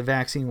the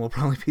vaccine will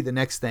probably be the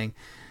next thing.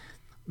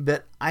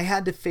 But I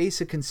had to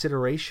face a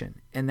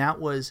consideration, and that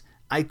was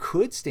I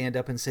could stand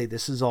up and say,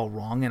 this is all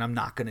wrong and I'm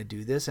not going to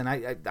do this. And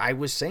I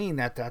was saying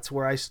that that's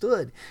where I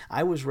stood.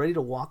 I was ready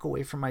to walk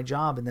away from my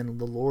job. And then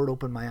the Lord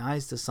opened my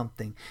eyes to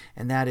something.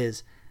 And that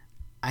is,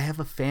 I have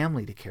a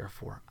family to care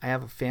for. I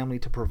have a family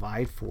to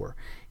provide for.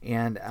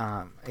 And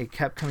it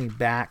kept coming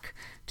back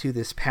to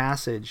this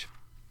passage.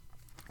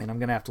 And I'm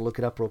going to have to look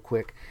it up real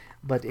quick.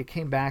 But it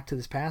came back to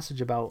this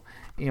passage about,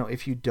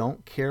 if you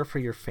don't care for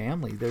your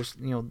family, there's,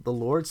 the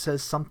Lord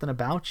says something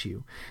about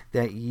you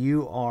that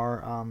you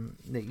are,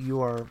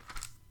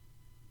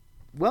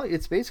 well,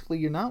 it's basically,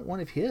 you're not one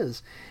of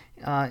his.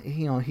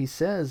 He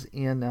says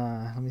in,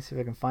 let me see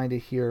if I can find it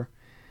here.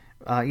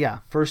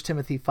 1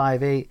 Timothy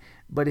 5:8.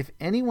 But if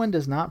anyone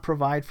does not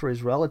provide for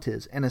his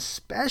relatives, and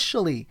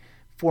especially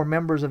for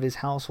members of his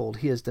household,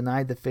 he has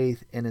denied the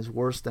faith and is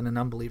worse than an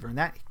unbeliever. And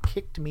that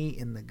kicked me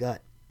in the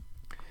gut.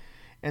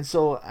 And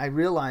so I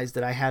realized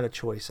that I had a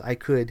choice. I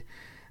could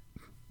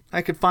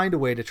find a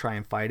way to try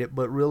and fight it,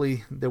 but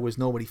really there was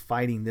nobody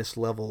fighting this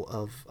level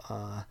of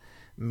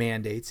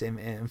mandates. And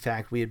in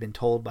fact, we had been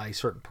told by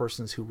certain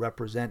persons who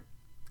represent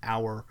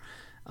our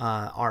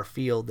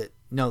field that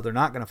no, they're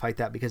not going to fight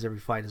that because every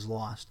fight is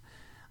lost.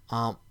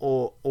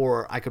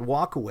 Or I could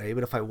walk away,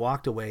 but if I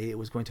walked away, it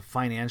was going to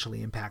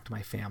financially impact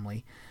my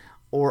family.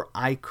 Or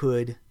I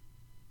could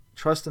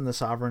trust in the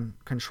sovereign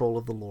control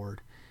of the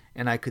Lord,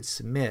 and I could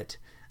submit,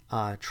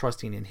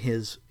 trusting in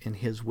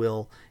His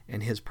will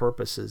and His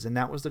purposes. And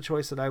that was the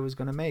choice that I was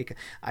going to make.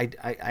 I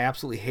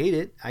absolutely hate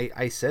it.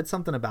 I said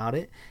something about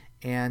it,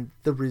 and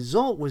the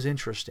result was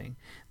interesting.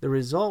 The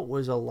result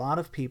was a lot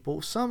of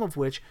people, some of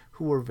which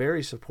who were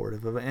very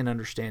supportive of and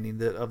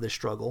understanding of the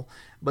struggle,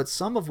 but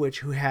some of which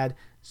who had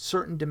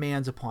certain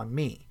demands upon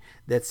me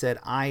that said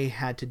I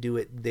had to do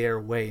it their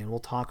way. And we'll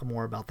talk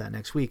more about that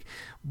next week.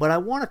 But I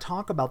want to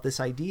talk about this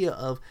idea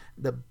of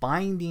the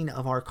binding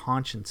of our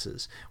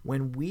consciences.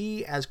 When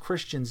we as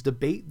Christians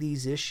debate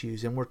these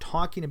issues and we're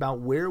talking about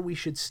where we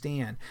should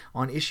stand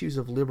on issues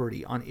of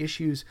liberty, on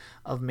issues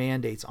of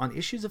mandates, on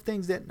issues of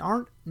things that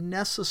aren't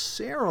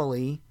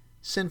necessarily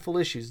sinful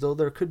issues, though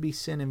there could be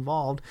sin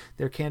involved,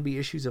 there can be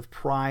issues of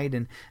pride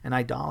and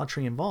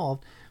idolatry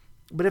involved.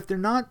 But if they're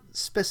not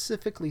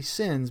specifically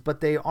sins,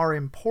 but they are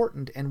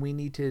important and we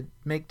need to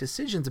make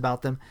decisions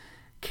about them,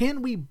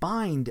 can we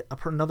bind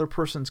another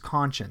person's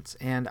conscience?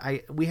 And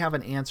we have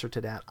an answer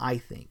to that, I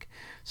think.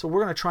 So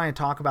we're going to try and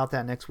talk about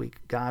that next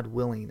week, God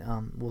willing.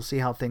 We'll see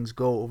how things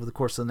go over the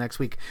course of the next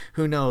week.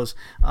 Who knows?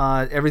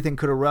 Everything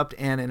could erupt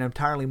and an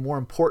entirely more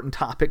important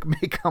topic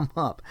may come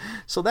up.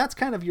 So that's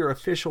kind of your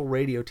official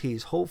radio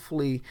tease.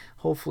 Hopefully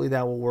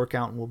that will work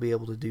out and we'll be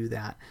able to do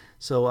that.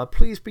 So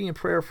please be in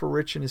prayer for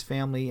Rich and his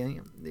family.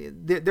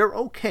 They're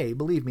okay,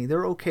 believe me,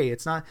 they're okay.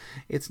 It's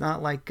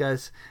not like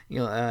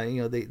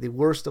the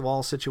worst of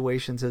all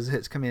situations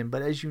has come in.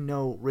 But as you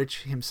know,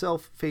 Rich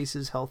himself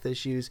faces health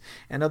issues,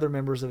 and other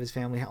members of his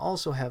family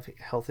also have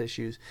health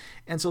issues,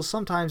 and so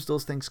sometimes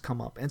those things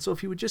come up. And so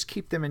if you would just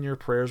keep them in your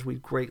prayers,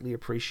 we'd greatly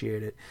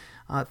appreciate it.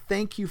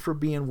 Thank you for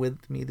being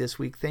with me this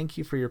week. Thank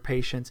you for your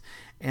patience,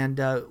 and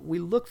we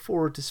look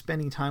forward to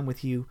spending time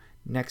with you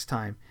next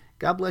time.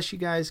 God bless you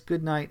guys.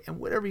 Good night. And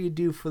whatever you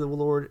do for the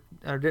Lord,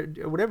 or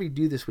whatever you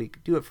do this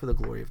week, do it for the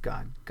glory of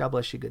God. God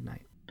bless you. Good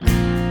night.